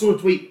one thing I saw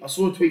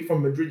a tweet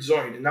from Madrid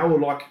Zone, and they were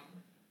like,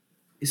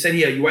 it said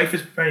here,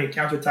 UEFA's preparing a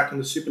counter-attack on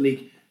the Super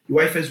League.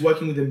 UEFA is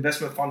working with the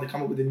investment fund to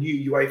come up with a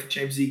new UEFA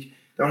Champions League.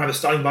 They'll have a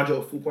starting budget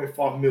of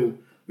 4.5 mil,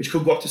 which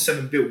could go up to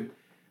 7 bill.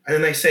 And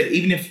then they said,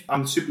 even if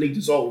the Super League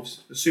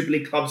dissolves, the Super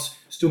League clubs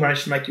still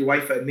manage to make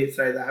UEFA admit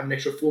today they have an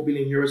extra 4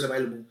 billion euros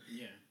available.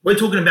 Yeah. We're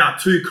talking about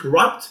 2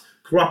 corrupt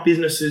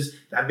businesses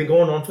that have been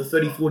going on for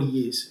 30, 40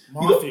 years.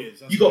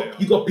 Mafias. You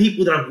got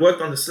people that have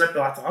worked on the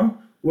Sleppata,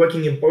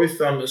 working in both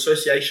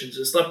associations.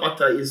 The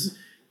Sleppata is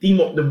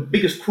the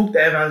biggest crook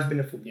there ever has been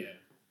in football.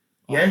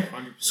 Yeah.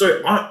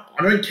 So I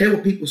don't care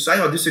what people say.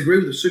 I disagree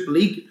with the Super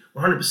League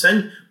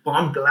 100%, but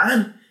I'm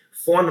glad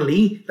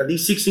finally that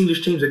these 6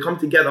 English teams have come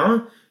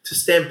together to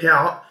stamp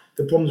out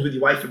the problems with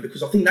UEFA,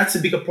 because I think that's a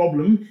bigger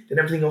problem than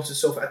everything else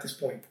itself at this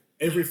point.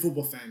 Every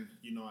football fan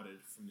united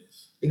from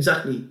this.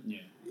 Exactly.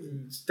 Yeah.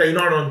 They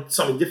united on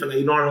something different.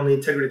 They united on the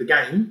integrity of the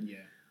game.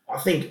 Yeah. I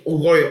think,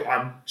 although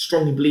I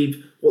strongly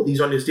believe what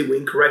these owners did were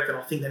incorrect, and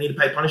I think they need to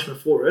pay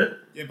punishment for it.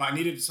 Yeah, but I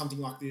needed something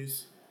like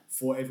this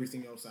for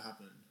everything else to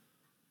happen.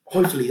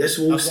 Hopefully, that's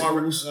why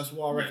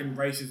I reckon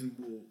racism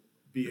will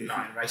be a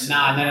racism. No.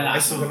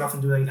 Racism got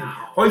nothing to do with anything.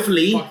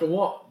 Hopefully,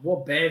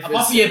 what Bamford?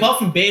 Apart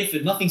from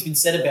Bedford, nothing's been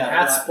said about it.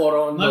 That's spot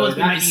on. No one's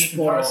been That making is a spot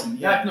on. comparison.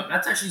 Yeah.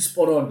 That's actually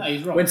spot on. No,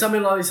 he's right. When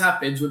something like this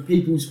happens, when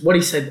people's what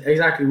he said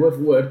exactly word for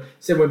word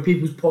said when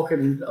people's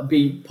pockets are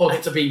being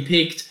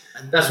picked,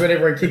 that's when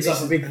everyone kicks up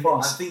a big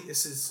fuss. I think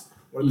this is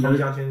what it comes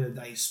down to at the end of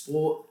the day.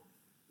 Sport,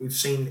 we've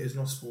seen, is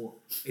not sport.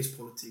 It's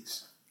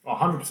politics.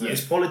 100%.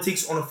 It's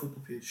politics on a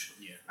football pitch.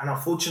 Yeah. And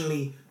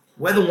unfortunately,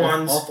 we're the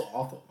ones. I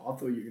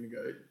thought you were gonna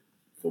go.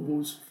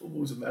 Football's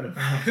a matter.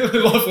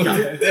 Football's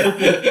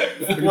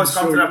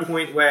come to that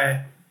point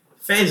where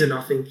Fans are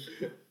nothing.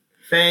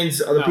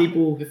 Fans are the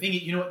people The thing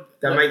is, you know what?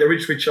 that make the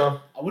rich richer.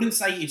 I wouldn't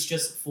say it's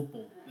just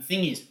football. The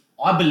thing is,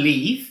 I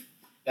believe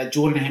that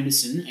Jordan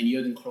Henderson and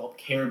Jurgen Klopp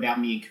care about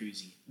me and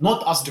Kuzi.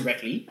 Not us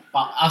directly,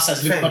 but us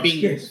as Liverpool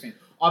being Liverpool fans.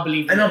 I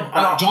believe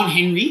that. John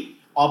Henry,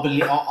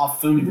 I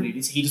firmly believe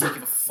this. He doesn't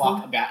give a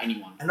fuck about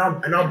anyone. The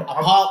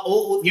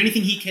only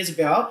thing he cares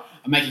about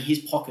are making his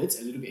pockets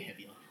a little bit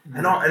heavier.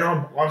 And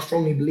I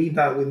strongly believe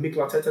that with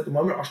Mikel Arteta at the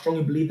moment. I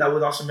strongly believe that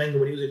with Arsene Wenger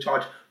when he was in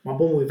charge. My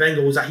problem with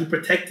Wenger was that he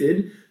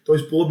protected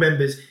those board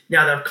members.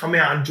 Now they've come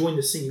out and joined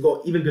the scene. You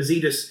got even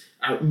Gazidis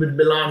at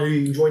Milan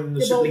who joined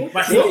the Super League.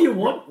 What do you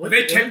want?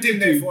 They kept him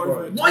there for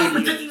over. Why are you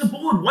protecting the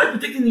board? Why are you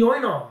protecting the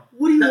owner?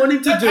 What do you want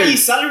him to do? Pay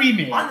his salary,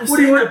 man. What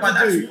do you want him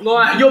to do?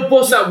 Like, your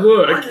boss at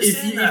work,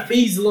 if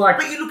he's like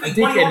But you look a at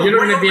dickhead, you're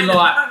not going to be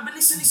like... But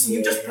listen,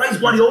 you just praised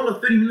Guardiola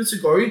 30 minutes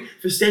ago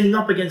for standing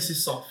up against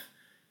this stuff.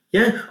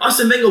 Yeah?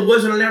 Arsene Wenger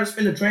wasn't allowed to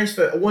spend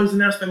wasn't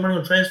allowed to spend money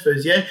on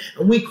transfers, yeah?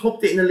 And we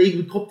copped it in the league,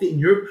 we copped it in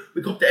Europe,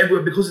 we copped it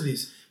everywhere because of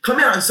this. Come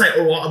out and say,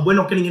 all right, we're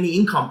not getting any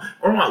income.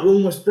 All right, we're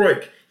almost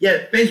broke.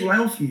 Yeah, fans will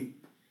allow for you.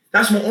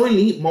 That's my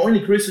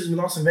only criticism with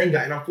Arsene Wenger,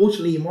 and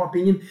unfortunately, in my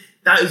opinion,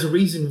 that is the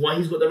reason why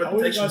he's got the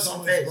reputation of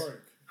some fans.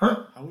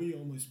 Huh? How are you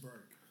almost broke?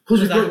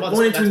 Because we're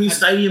going into a new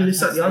stadium, this,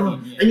 that, the other.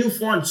 And you'll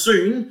find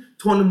soon,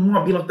 Tottenham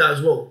might be like that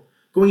as well.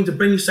 Going into a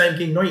brand new stadium,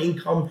 getting no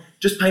income,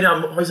 just paid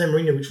out Jose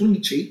Mourinho, which wouldn't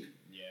be cheap.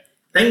 Yeah.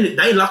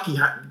 They lucky.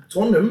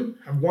 Tottenham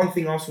have one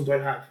thing Arsenal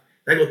don't have.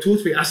 They got 2 or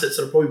 3 assets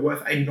that are probably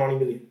worth 80, 90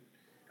 million.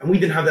 And we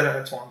didn't have that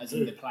at the time. As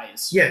in the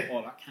players? Yeah.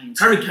 Or like Kane.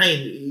 Harry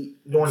Kane,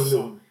 90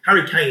 million.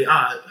 Harry Kane,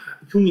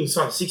 Heung-min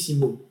Son, 60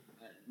 million.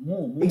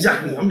 More.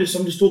 Exactly. I'm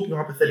just talking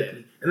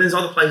hypothetically. Yeah. And there's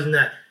other players in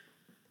that.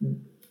 Do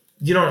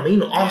you know what I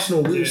mean?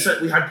 Arsenal, we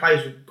had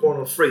players going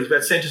on a free. We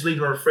had Sanchez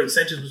leaving on a free.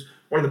 Sanchez was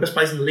one of the best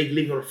players in the league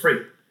leaving on a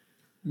free.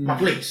 But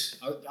please.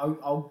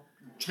 I'll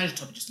change the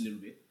topic just a little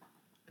bit.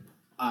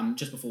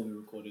 Just before we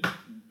recorded,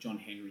 John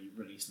Henry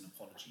released an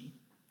apology.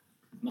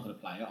 I'm not going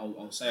to play it.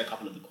 I'll say a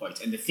couple of the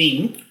quotes. And the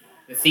thing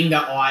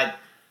that I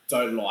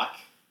don't like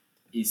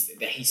is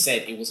that he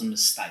said it was a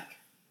mistake.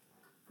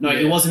 No,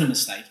 it wasn't a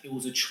mistake. It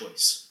was a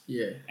choice.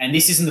 Yeah. And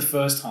this isn't the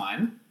first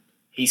time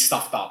he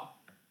stuffed up.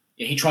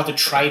 Yeah, he tried to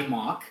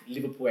trademark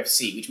Liverpool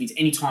FC, which means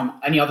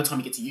any other time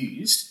it gets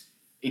used,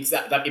 it's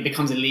that it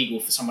becomes illegal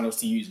for someone else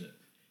to use it.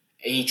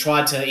 He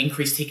tried to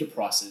increase ticket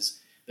prices.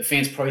 The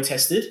fans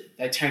protested.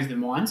 They changed their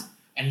minds,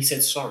 and he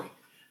said sorry.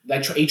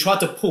 He tried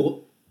to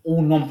put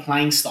all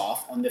non-playing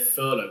staff on their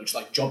furlough, which is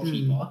like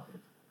JobKeeper,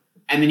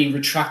 and then he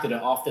retracted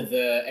it after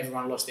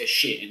everyone lost their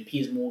shit, and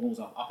Piers Morgan was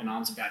up in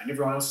arms about it, and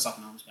everyone else was up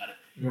in arms about it.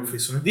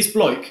 This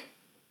bloke,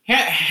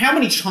 how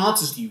many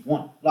chances do you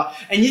want?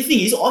 And the thing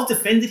is, I've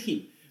defended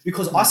him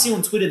because I see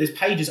on Twitter there's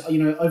pages,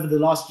 over the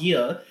last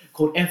year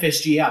called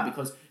FSG out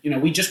because,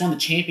 we just won the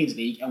Champions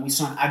League and we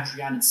signed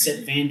Adrian and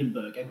Seth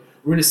Vandenberg and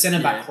we're in a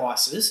centre-back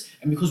crisis,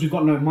 and because we've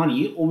got no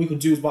money, all we could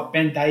do is buy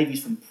Ben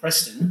Davies from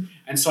Preston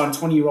and sign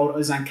 20-year-old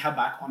Ozan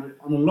Kabak on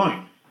a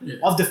loan. Yeah.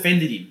 I've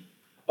defended him.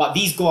 But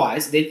these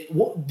guys, as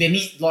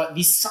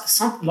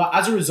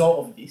a result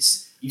of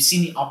this, you've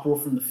seen the uproar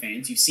from the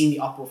fans, you've seen the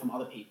uproar from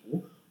other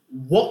people.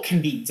 What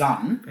can be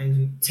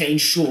done to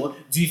ensure?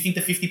 Do you think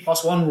the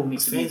 50+1 rule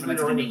needs to be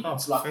implemented in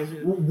England?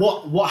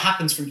 What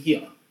happens from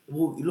here?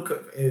 Well, you look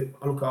at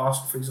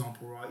Arsenal, for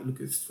example, right? You look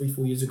at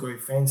 3-4 years ago,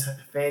 fans were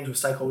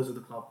stakeholders of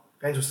the club.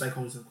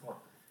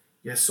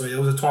 Yes, so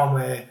there was a time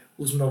where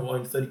Usmanov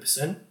owned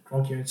 30%,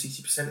 Kroenke owned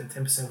 60%, and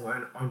 10%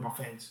 were owned by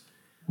fans.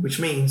 Which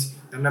means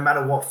that no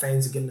matter what,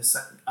 fans are getting to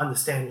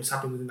understand what's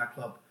happening within that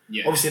club.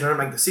 Yeah. Obviously, they don't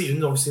make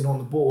decisions. Obviously, they're not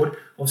on the board.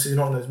 Obviously,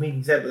 they're not in those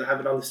meetings there, but they have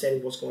an understanding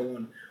of what's going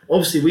on.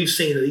 Obviously, we've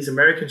seen that these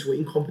Americans who are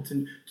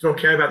incompetent, do not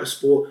care about the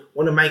sport,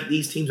 want to make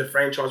these teams a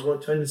franchise,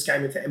 want to turn this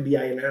game into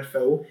NBA and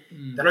NFL.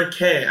 They don't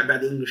care about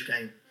the English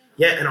game.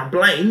 Yeah, and I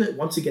blame,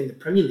 once again, the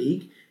Premier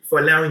League for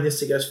allowing this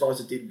to go as far as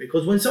it did.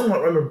 Because when someone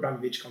like Roman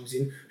Abramovich comes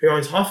in, who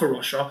owns half of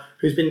Russia,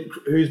 who's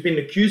been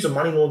accused of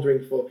money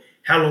laundering for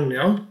how long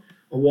now?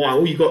 A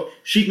while. You got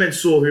Sheikh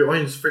Mansour, who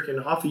owns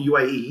freaking half of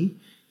UAE.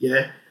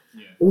 Yeah.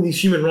 All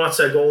these human rights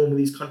that go on with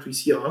these countries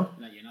here.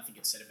 Nothing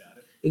gets said about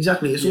it.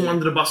 Exactly. It's all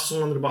under the bus.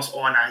 Oh,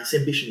 no, it's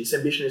ambition.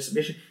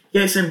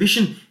 Yeah, it's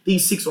ambition.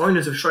 These 6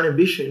 owners have shown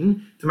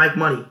ambition to make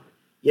money.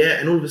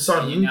 Yeah, and all of a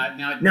sudden,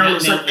 now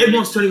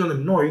everyone's turning on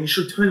them. No, you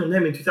should turn on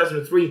them in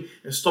 2003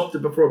 and stopped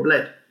it before it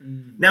bled.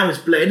 Now it's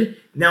bled.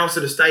 Now it's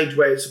at a stage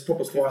where it's a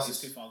proper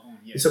crisis.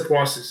 It's a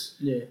crisis.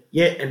 Yeah.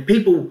 Yeah, and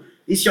people...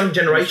 This young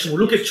generation will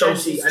look at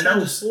Chelsea and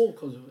they'll just...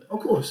 Of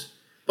course.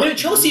 But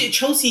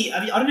Chelsea,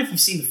 I don't know if you've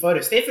seen the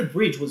photo. Stamford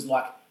Bridge was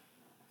like...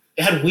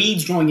 It had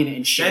weeds growing in it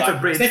and shit.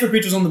 Stamford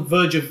Bridge was on the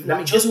verge of...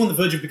 Chelsea was on the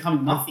verge of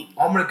becoming nothing.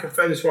 I'm going to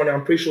confirm this right now.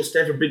 I'm pretty sure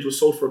Stamford Bridge was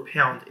sold for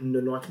 £1 in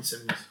the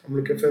 1970s. I'm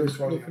going to confirm this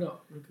right now. Look it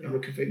up. I'm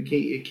going to confirm.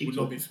 Would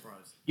not be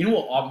surprised. You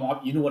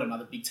know what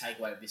another big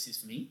takeaway of this is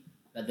for me?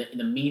 That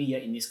the media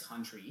in this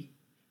country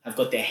have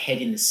got their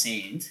head in the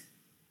sand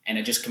and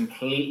are just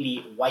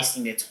completely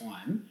wasting their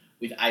time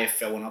with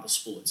AFL and other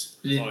sports.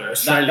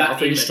 Australia. I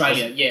think In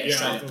Australia, Yeah,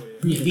 Australia. I thought,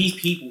 yeah. These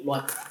people,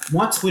 like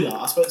my Twitter,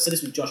 said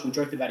this with Josh, we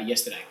joked about it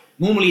yesterday.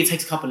 Normally it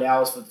takes a couple of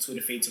hours for the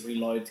Twitter feed to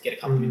reload, to get a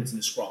couple of minutes in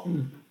the scroll.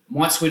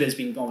 My Twitter has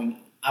been going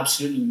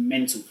absolutely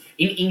mental.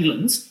 In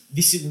England,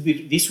 this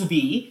will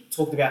be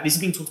talked about. This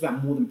is being talked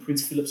about more than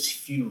Prince Philip's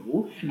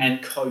funeral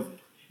and COVID,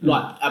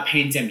 like a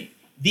pandemic.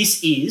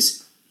 This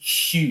is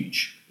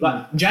huge.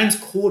 Like James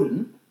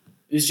Corden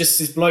is just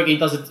this bloke. He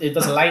does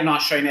a late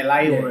night show in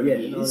LA or whatever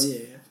it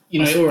is.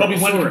 You know, probably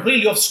went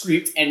completely off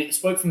script and it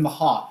spoke from the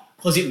heart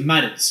because it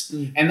matters.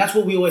 And that's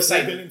what we always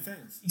say.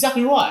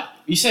 Exactly right.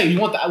 You say we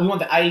want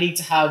the A League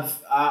to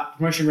have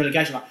promotion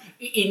relegation. Like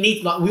it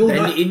needs, like we all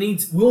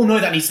know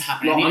that needs to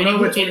happen. Like, I know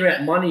we're talking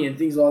about money and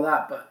things like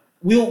that, but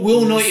we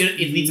all know it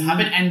needs to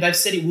happen, and they've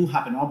said it will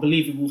happen. I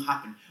believe it will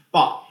happen.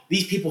 But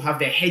these people have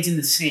their heads in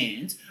the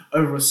sand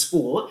over a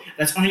sport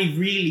that's only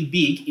really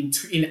big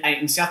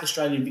in South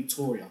Australia and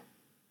Victoria.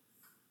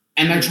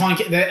 And they try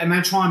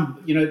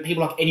and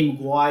people like Eddie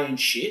Maguire and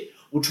shit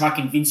will try to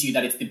convince you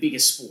that it's the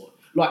biggest sport.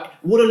 Like,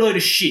 what a load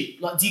of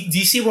shit. Like, do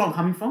you see where I'm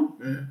coming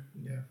from?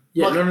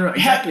 Yeah, like, no,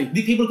 exactly.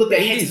 The people got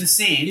their heads in the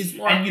sand,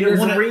 and there's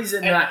a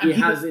reason that it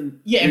hasn't.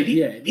 Yeah, and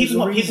people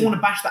want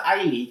to bash the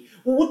A League.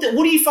 Well, what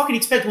do you fucking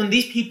expect when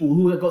these people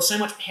who have got so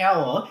much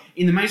power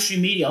in the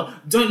mainstream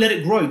media don't let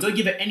it grow, don't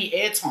give it any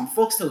airtime?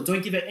 Foxtel,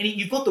 don't give it any.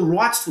 You've got the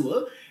rights to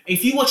it.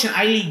 If you watch an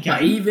A League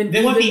game,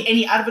 there won't be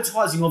any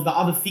advertising of the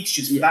other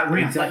fixtures for that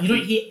round. Exactly. Like, you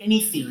don't hear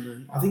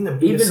anything. I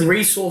think even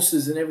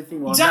resources and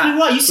everything like exactly that.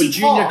 Right. You see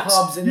junior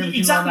clubs and everything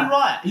exactly like that.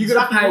 Right.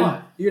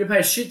 You gotta pay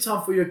a shit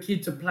ton for your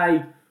kid to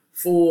play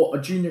for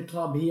a junior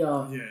club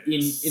here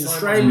in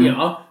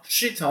Australia,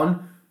 shit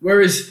ton.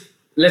 Whereas,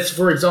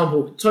 for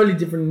example, totally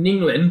different in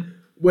England,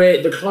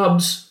 where the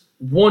clubs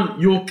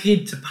want your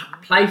kid to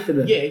play for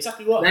them. Yeah,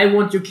 exactly right. They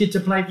want your kid to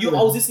play for them.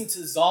 I was listening to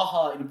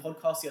Zaha in a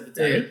podcast the other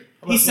day. Yeah.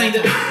 He's saying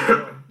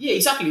that... yeah,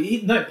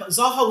 exactly.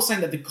 Zaha was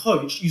saying that the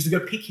coach used to go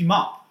pick him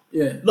up.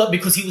 Yeah. Like,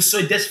 because he was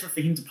so desperate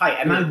for him to play.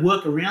 And they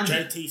work around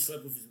it. JT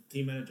slept with his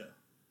team manager.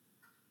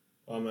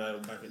 I'm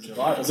back at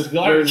Right, was it a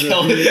guy or a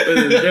girl?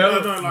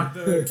 No, like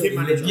the kid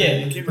manager.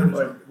 Yeah. Kid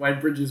manager. Wayne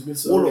Bridges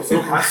missing.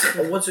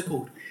 What's it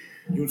called?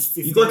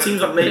 You got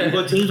teams like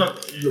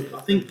look,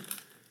 I think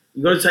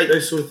you got to take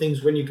those sort of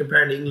things when you're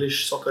comparing the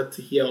English soccer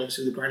to here,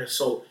 obviously with a grain of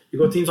salt. You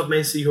got teams like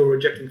Man City who are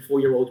rejecting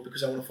 4-year-olds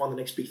because they want to find the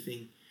next big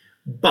thing.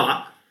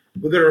 But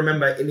we've got to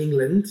remember in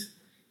England,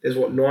 there's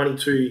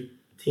 92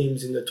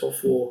 teams in the top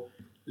 4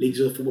 leagues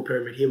of the football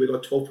pyramid. Here we've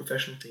got 12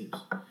 professional teams.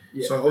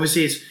 Yeah. So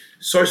obviously it's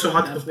so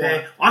hard to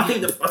compare. I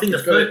think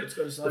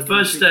the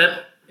first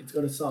step. It's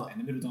got to start.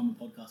 And the Middle Diamond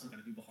podcast is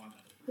going to be behind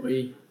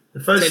that. The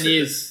first 10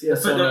 years.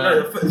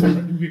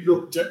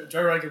 Look,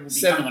 Joe Rogan will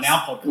be coming on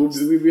our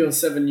podcast. We'll be on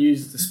 7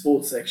 News, the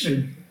sports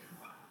section.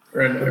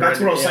 Back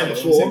to what I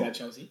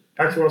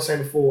was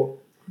saying before.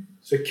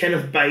 So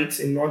Kenneth Bates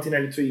in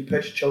 1982 he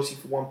purchased Chelsea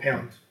for £1.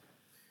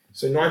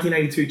 So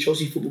 1982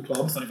 Chelsea Football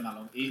Club. It's not even that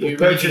long. If you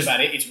think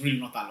about it, it's really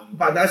not that long.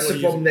 But that's the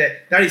problem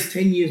there. That is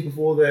 10 years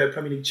before the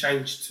Premier League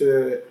changed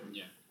to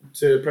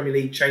Premier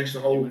League changed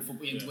the whole. When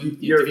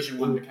Division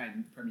 1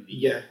 became Premier League.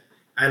 Yeah.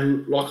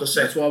 And like I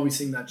said, that's why we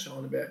sing that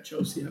song about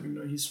Chelsea having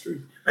no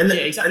history. And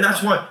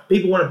that's why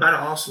people want to batter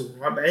Arsenal,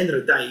 right? But at the end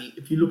of the day,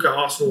 if you look at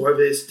Arsenal over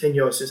this 10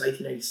 years since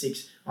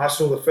 1886,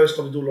 Arsenal the first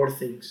club to do a lot of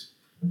things.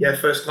 Yeah,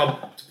 first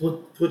club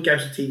to put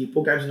games on TV,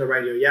 put games on the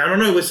radio. Yeah, and I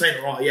know we're saying,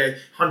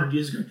 100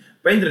 years ago.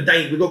 But at the end of the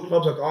day, we've got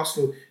clubs like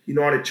Arsenal,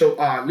 United,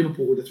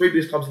 Liverpool, the 3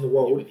 biggest clubs in the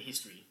world. With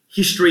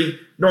history,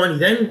 not only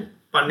then,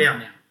 but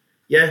now.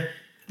 Yeah.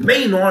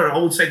 Man United, I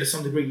would say to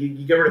some degree,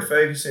 you get rid of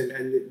Ferguson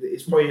and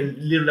it's probably a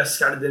little less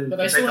scattered than... But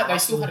they still had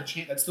a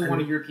chance. They still won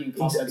a European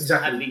Cup. They still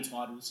had league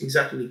titles.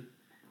 Exactly.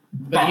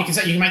 But you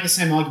can make the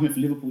same argument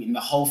for Liverpool in the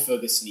whole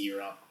Ferguson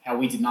era, how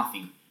we did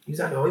nothing.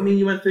 Exactly. I mean,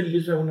 you went 30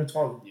 years without winning a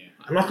title. Yeah.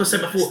 And like I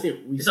said before...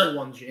 We still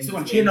won Champions.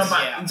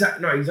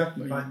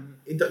 Exactly.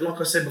 But like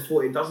I said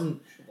before, it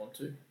doesn't...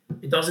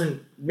 It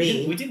doesn't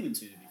mean... We did win 2,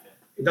 to be fair.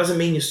 It doesn't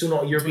mean you're still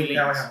not a European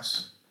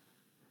powerhouse.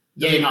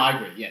 Yeah, no, I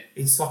agree, yeah.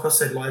 It's like I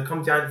said, it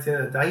comes down to the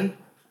end of the day,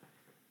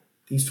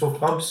 these 12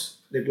 clubs,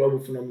 they're global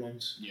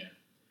phenomenons. Yeah.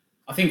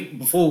 I think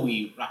before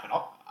we wrap it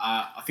up,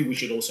 I think we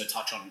should also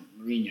touch on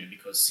Mourinho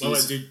because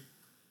he's... did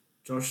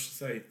Josh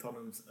say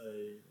Tottenham's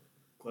a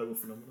global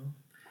phenomenon?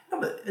 No,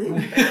 but...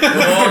 mate!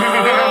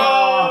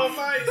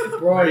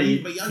 Bro,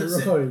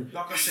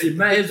 like I said, you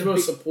may as well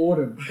support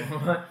him.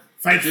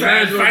 Faith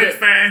fan.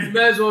 You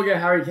may as well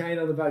get Harry Kane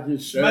on the back of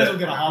his shirt. May as well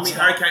get a half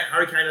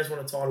Harry Kane has won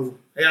a title.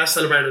 He has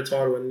celebrated a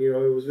title and, it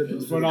was with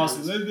us.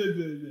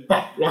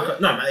 But, at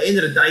the end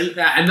of the day...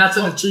 Yeah, and that's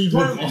an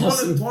achievement.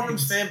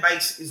 Tottenham's fan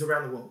base is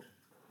around the world.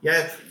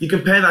 Yeah, you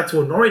compare that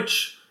to a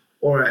Norwich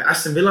or a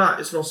Aston Villa,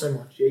 it's not so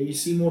much. Yeah, you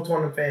see more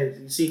Tottenham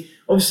fans. You see,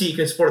 obviously, you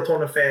can support a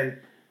Tottenham fan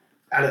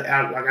out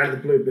of the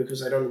blue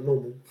because they don't look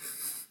normal.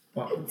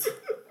 But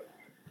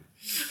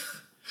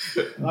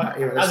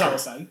as I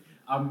was saying,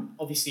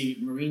 obviously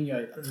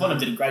Mourinho, Tottenham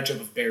did a great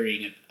job of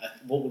burying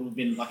what would have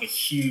been like a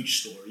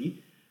huge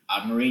story.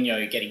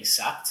 Mourinho getting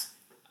sacked.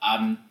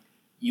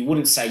 you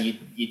wouldn't say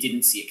you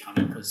didn't see it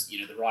coming because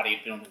the writing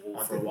had been on the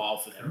wall for a while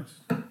for them.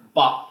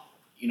 But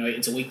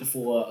it's a week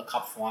before a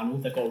cup final.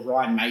 They've got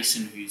Ryan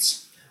Mason,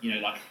 who's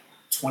like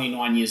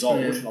 29 years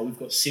old. Like, we've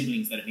got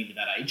siblings that are nearly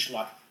that age.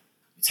 Like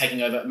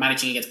taking over,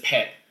 managing against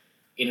Pep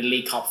in a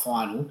League Cup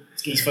final.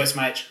 It's his first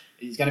match.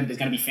 There's going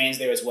to be fans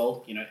there as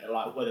well.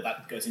 Like whether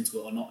that goes into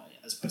it or not,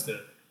 as opposed to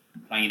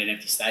playing in an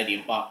empty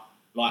stadium. But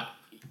like,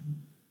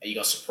 are you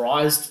guys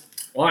surprised?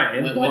 I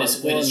am. Where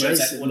does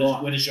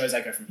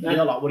Jose go from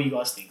here? Like, what do you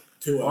guys think?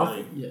 Too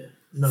early.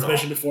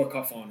 Especially before a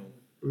cup final.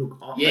 Look,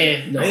 No, at the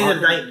end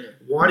of the day,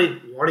 why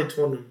did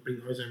Tottenham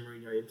bring Jose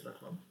Mourinho into the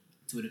club?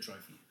 To win a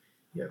trophy.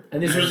 Yeah.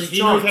 And this was his He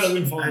knows chance. how to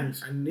win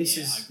finals. And this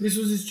This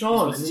was his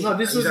chance.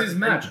 This was his Exactly.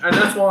 match, and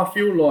that's why I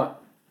feel like.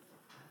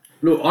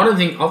 Look, I don't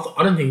think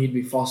he'd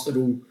be fussed at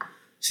all.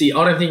 See,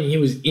 I don't think he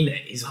was in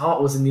it. His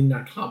heart wasn't in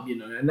that club,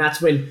 and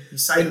that's when. you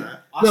say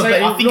that. I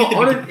think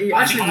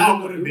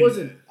It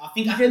wasn't. I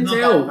think You can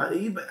tell.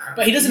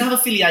 But he doesn't have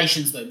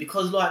affiliations though,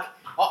 because like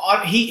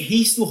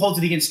he still holds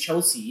it against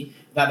Chelsea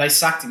that they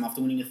sacked him after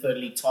winning a third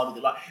league title.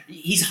 Like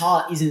his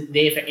heart isn't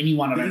there for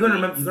anyone. But you got to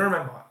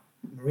remember,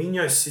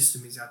 Mourinho's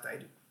system is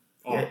outdated.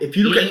 Oh. Yeah, if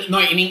you look at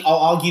I'll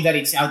argue that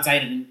it's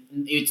outdated.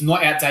 It's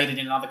not outdated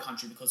in another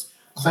country because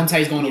Conte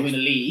is going to win a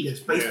league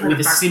with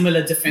a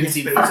similar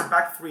defensive. Yes, but it's a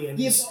back three, and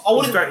Yes,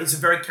 it's a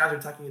very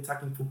counter-attacking,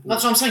 attacking football.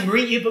 That's what I'm saying.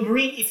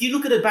 Mourinho, if you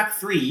look at a back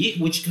three,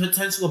 which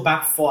turns to a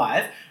back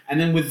five, and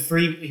then with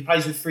three, he'll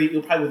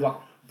play with like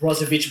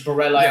Brozovic,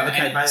 Barella,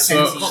 and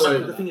Sensi.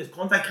 The thing is,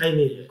 Conte came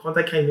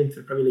into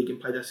the Premier League and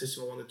played that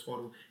system and won the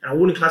title. And I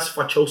wouldn't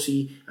classify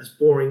Chelsea as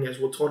boring, as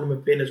what Tottenham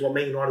have been, as what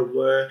Man United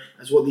were,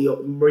 as what the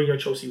Mourinho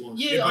Chelsea was.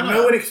 Yeah, but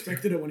no one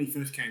expected it when he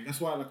first came. That's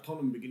why, like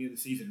Tottenham, beginning of the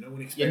season, no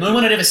one expected. Yeah, no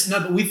one had ever. No,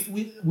 but with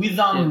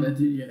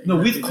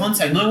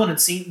Conte, no one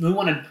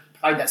had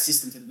played that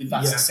system with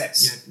that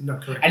success. Yeah, no,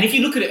 correct. And if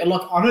you look at it,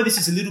 like I know this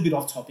is a little bit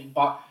off topic,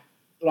 but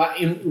like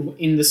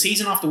in the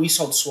season after we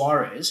sold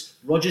Suarez,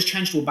 Rodgers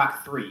changed to a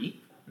back three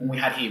when we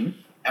had him,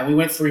 and we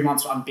went 3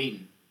 months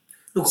unbeaten.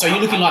 Look, so you're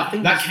looking like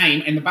that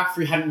came, and the back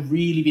three hadn't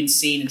really been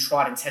seen and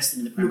tried and tested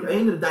in the Premier League. At the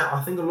end of the day,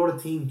 I think a lot of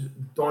teams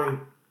don't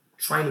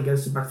train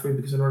against the back three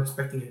because they're not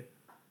expecting it.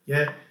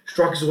 Yeah,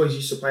 strikers always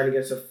used to play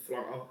against a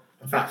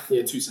back four.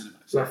 Yeah, two centre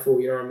backs. Back four,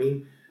 you know what I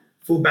mean?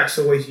 Full backs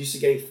always used to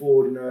getting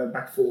forward in a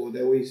back four.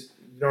 They always,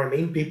 you know what I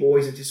mean? People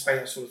always anticipate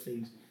that sort of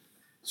things.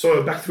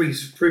 So back three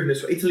is proven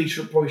this. So Italy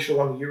probably should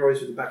have won the Euros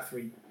with the back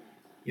three.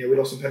 Yeah, we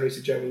lost some penalties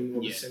to Germany in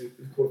the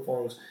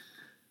quarterfinals.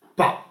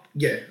 But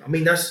yeah, I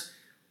mean I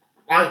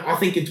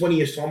think in 20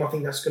 years' time, I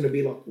think that's going to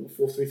be like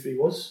what 4-3-3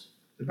 was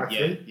the back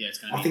three. Yeah, it's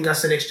going to be. I think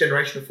that's the next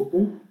generation of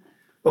football.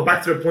 But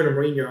back to the point of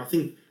Mourinho, I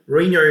think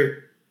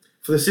Mourinho,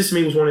 for the system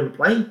he was wanting to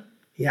play,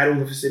 he had all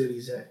the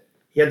facilities there.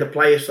 He had the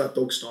players for that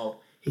dog style.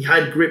 He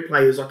had grip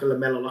players like a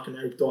Lamella, like an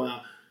Eric Dyer.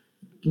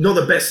 Not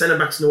the best centre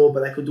backs in the world,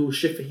 but they could do a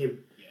shit for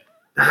him. Yeah.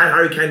 They had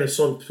Harry Kane and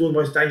Son, two of the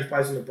most dangerous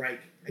players on the break,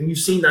 and you've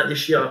seen that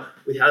this year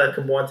with how they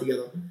combined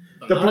together.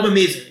 The problem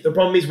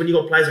is when you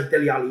got players like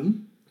Dele Alli,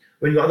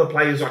 when you got other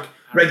players like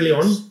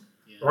Reguilon,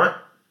 right?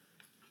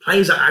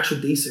 Players that are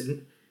actually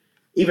decent,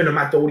 even a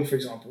Matt Doherty, for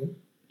example.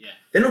 Yeah.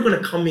 They're not going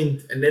to come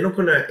in and they're not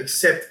going to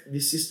accept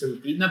this system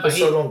for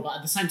so long. But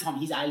at the same time,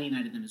 he's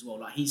alienated them as well.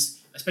 Like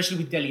especially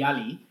with Dele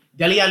Alli.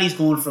 Dele Alli's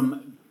gone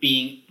from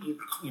being,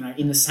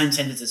 in the same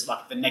sentence as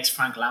like the next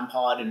Frank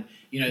Lampard, and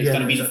he's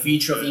going to be the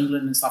future of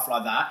England and stuff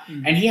like that.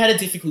 Mm. And he had a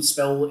difficult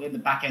spell in the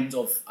back end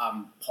of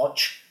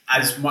Poch.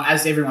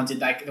 As everyone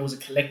did, there was a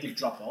collective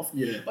drop off.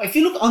 Yeah. But if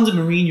you look under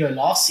Mourinho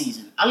last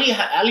season,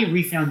 Ali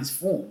refound his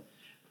form.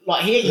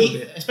 Like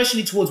he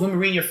especially towards when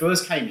Mourinho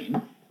first came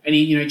in, and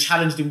he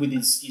challenged him with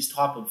his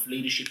type of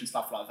leadership and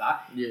stuff like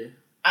that. Yeah.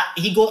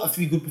 He got a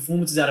few good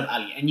performances out of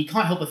Ali, and you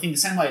can't help but think the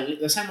same way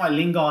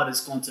Lingard has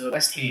gone to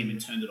West Ham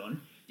and turned it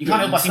on. You can't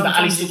help but think that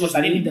Ali still got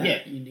that in him. Yeah,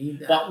 you need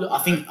that. But look, I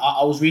think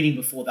I was reading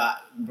before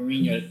that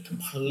Mourinho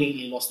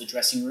completely lost the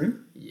dressing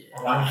room. Yeah,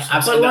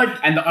 absolutely.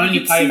 And the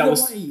only player that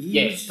was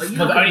Harry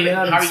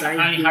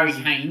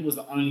Kane was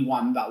the only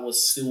one that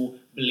was still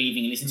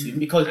believing and listening to him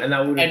because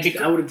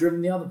that would have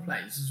driven the other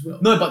players as well.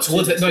 No, but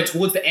towards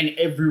the end,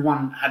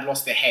 everyone had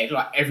lost their head.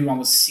 Like everyone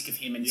was sick of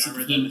him and sick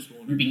of him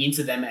ripping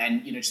into them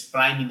and just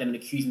blaming them and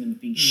accusing them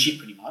of being shit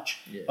pretty much.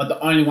 Yeah. But the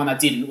only one that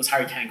didn't was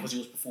Harry Kane because he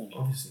was performing.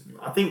 Obviously,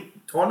 I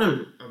think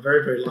Tottenham are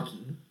very, very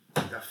lucky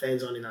that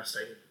fans aren't in that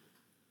stadium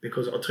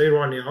because I'll tell you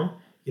right now,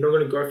 you're not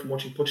going to go from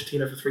watching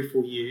Pochettino for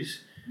 3-4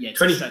 years. Yeah,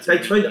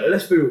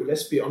 let's be real.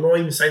 I'm not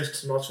even saying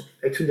this tonight.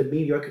 They turned a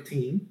mediocre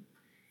team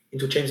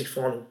into a Champions League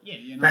final.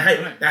 Yeah, they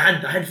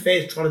had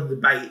fans trying to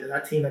debate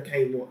that team that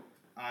came what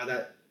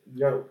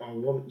year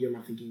am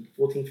I thinking?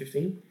 14,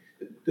 15?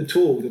 The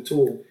tour. They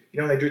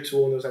drew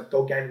tour and there was that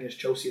dog game against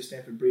Chelsea at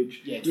Stamford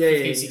Bridge.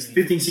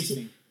 15,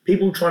 16.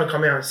 People trying to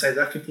come out and say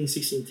that 15,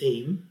 16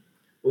 team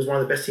was one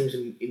of the best teams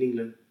in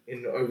England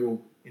in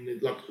overall. In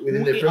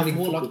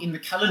the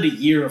calendar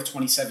year of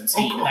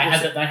 2017, they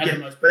had the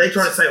most. But they're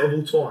trying to say of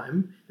all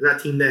time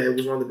that team there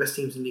was one of the best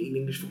teams in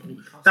English football.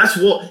 That's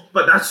what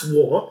that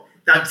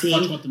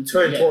team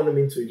turned Tottenham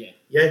into.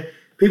 Yeah.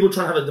 people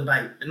trying to have a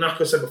debate, and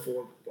like I said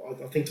before,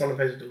 I think Tottenham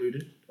fans are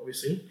deluded,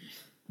 obviously,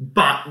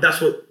 but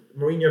that's what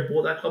Mourinho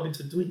brought that club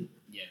into doing.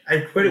 Yeah.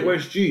 And credit where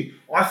it's due.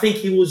 I think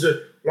he was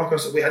like I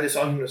said, we had this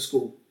argument at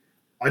school.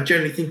 I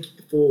generally think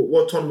for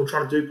what Tottenham were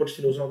trying to do,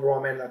 Pochettino was not the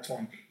right man at that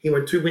time. He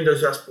went 2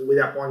 windows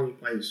without buying any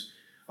players.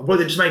 I believe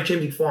they just made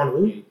Champions League final.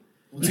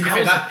 Well, How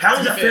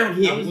was that found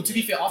here? Well, to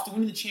be fair, after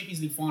winning the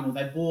Champions League final,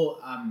 they bought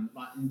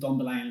like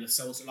Ndombele and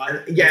Lascelles. Like,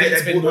 Yeah, they they didn't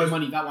spend bought more those-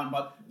 money that one,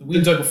 but the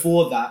window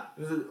before that,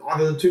 Was it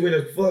either the 2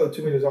 windows before or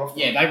 2 windows after?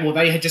 yeah,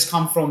 they had just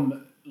come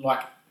from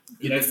like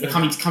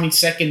coming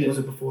second, Was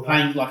it before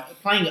that?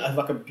 playing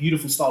like a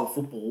beautiful style of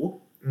football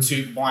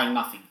to buying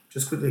nothing.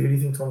 Just quickly, who do you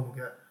think Tottenham will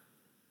get?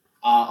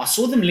 I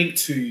saw them linked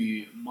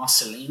to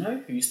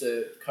Marcelino, who used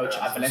to coach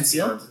at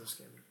Valencia.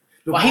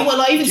 Look, But he was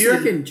like even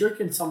Do you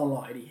reckon someone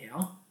like Eddie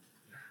Howe?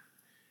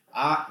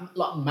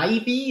 like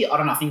maybe I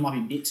don't know. I think it might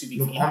be a bit too big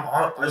look, for him.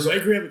 I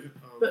agree with you.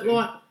 But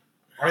like,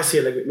 I don't see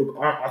Allegri. Look,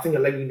 I think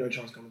Allegri no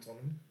chance coming to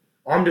Tottenham.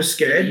 I'm just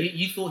scared.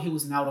 You thought he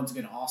was nailed on to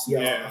go to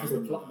Arsenal? Yeah, because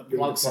the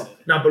plug said it.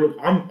 No, but look,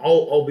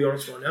 I'll be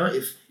honest right now.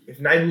 If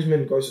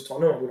Nagelsmann goes to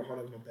Tottenham, I'm going to hide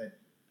under my bed.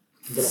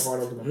 I'm going to hide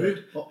under my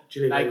bed.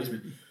 Julian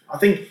Nagelsmann. I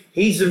think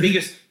he's the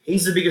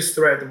biggest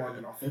threat at the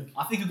moment.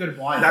 I think he'll go to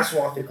Bayern. That's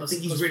what I think. I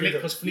think he's really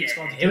because Flick's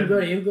gone to he'll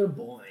Germany. go to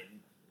Bayern.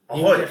 I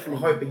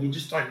hope, but you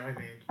just don't know,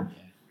 man. Yeah.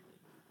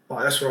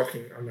 But that's what I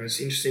think. I know it's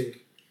interesting.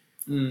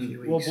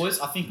 few Well, weeks. boys,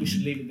 I think we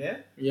should leave it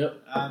there.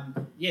 Yep.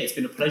 Yeah, it's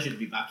been a pleasure to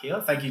be back here.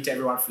 Thank you to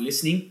everyone for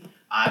listening.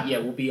 Yeah,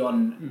 we'll be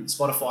on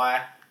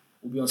Spotify.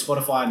 We'll be on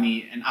Spotify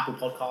and Apple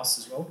Podcasts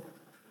as well.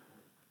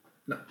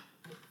 No.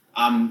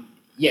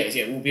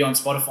 Yeah, we'll be on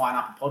Spotify and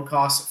Apple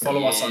Podcasts.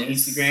 Follow us on Yes.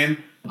 Instagram.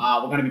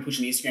 We're going to be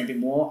pushing the Instagram a bit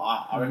more.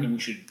 I reckon we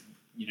should,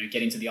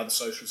 get into the other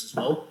socials as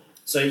well.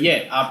 So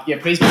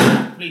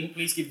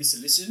please give this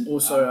a listen.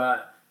 Also,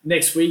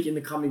 next week, in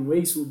the coming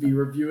weeks, we'll be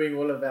reviewing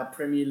all of our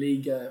Premier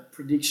League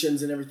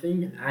predictions and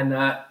everything, and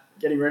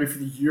getting ready for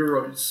the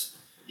Euros.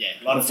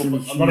 A lot of football.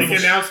 A lot of Big football.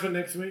 announcement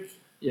next week.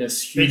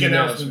 Yes, huge Big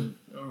announcement.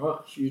 All right,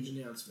 huge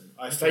announcement.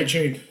 Stay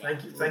tuned.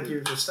 Thank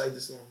you for staying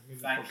this long.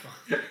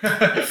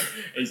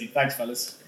 Easy. Thanks, fellas.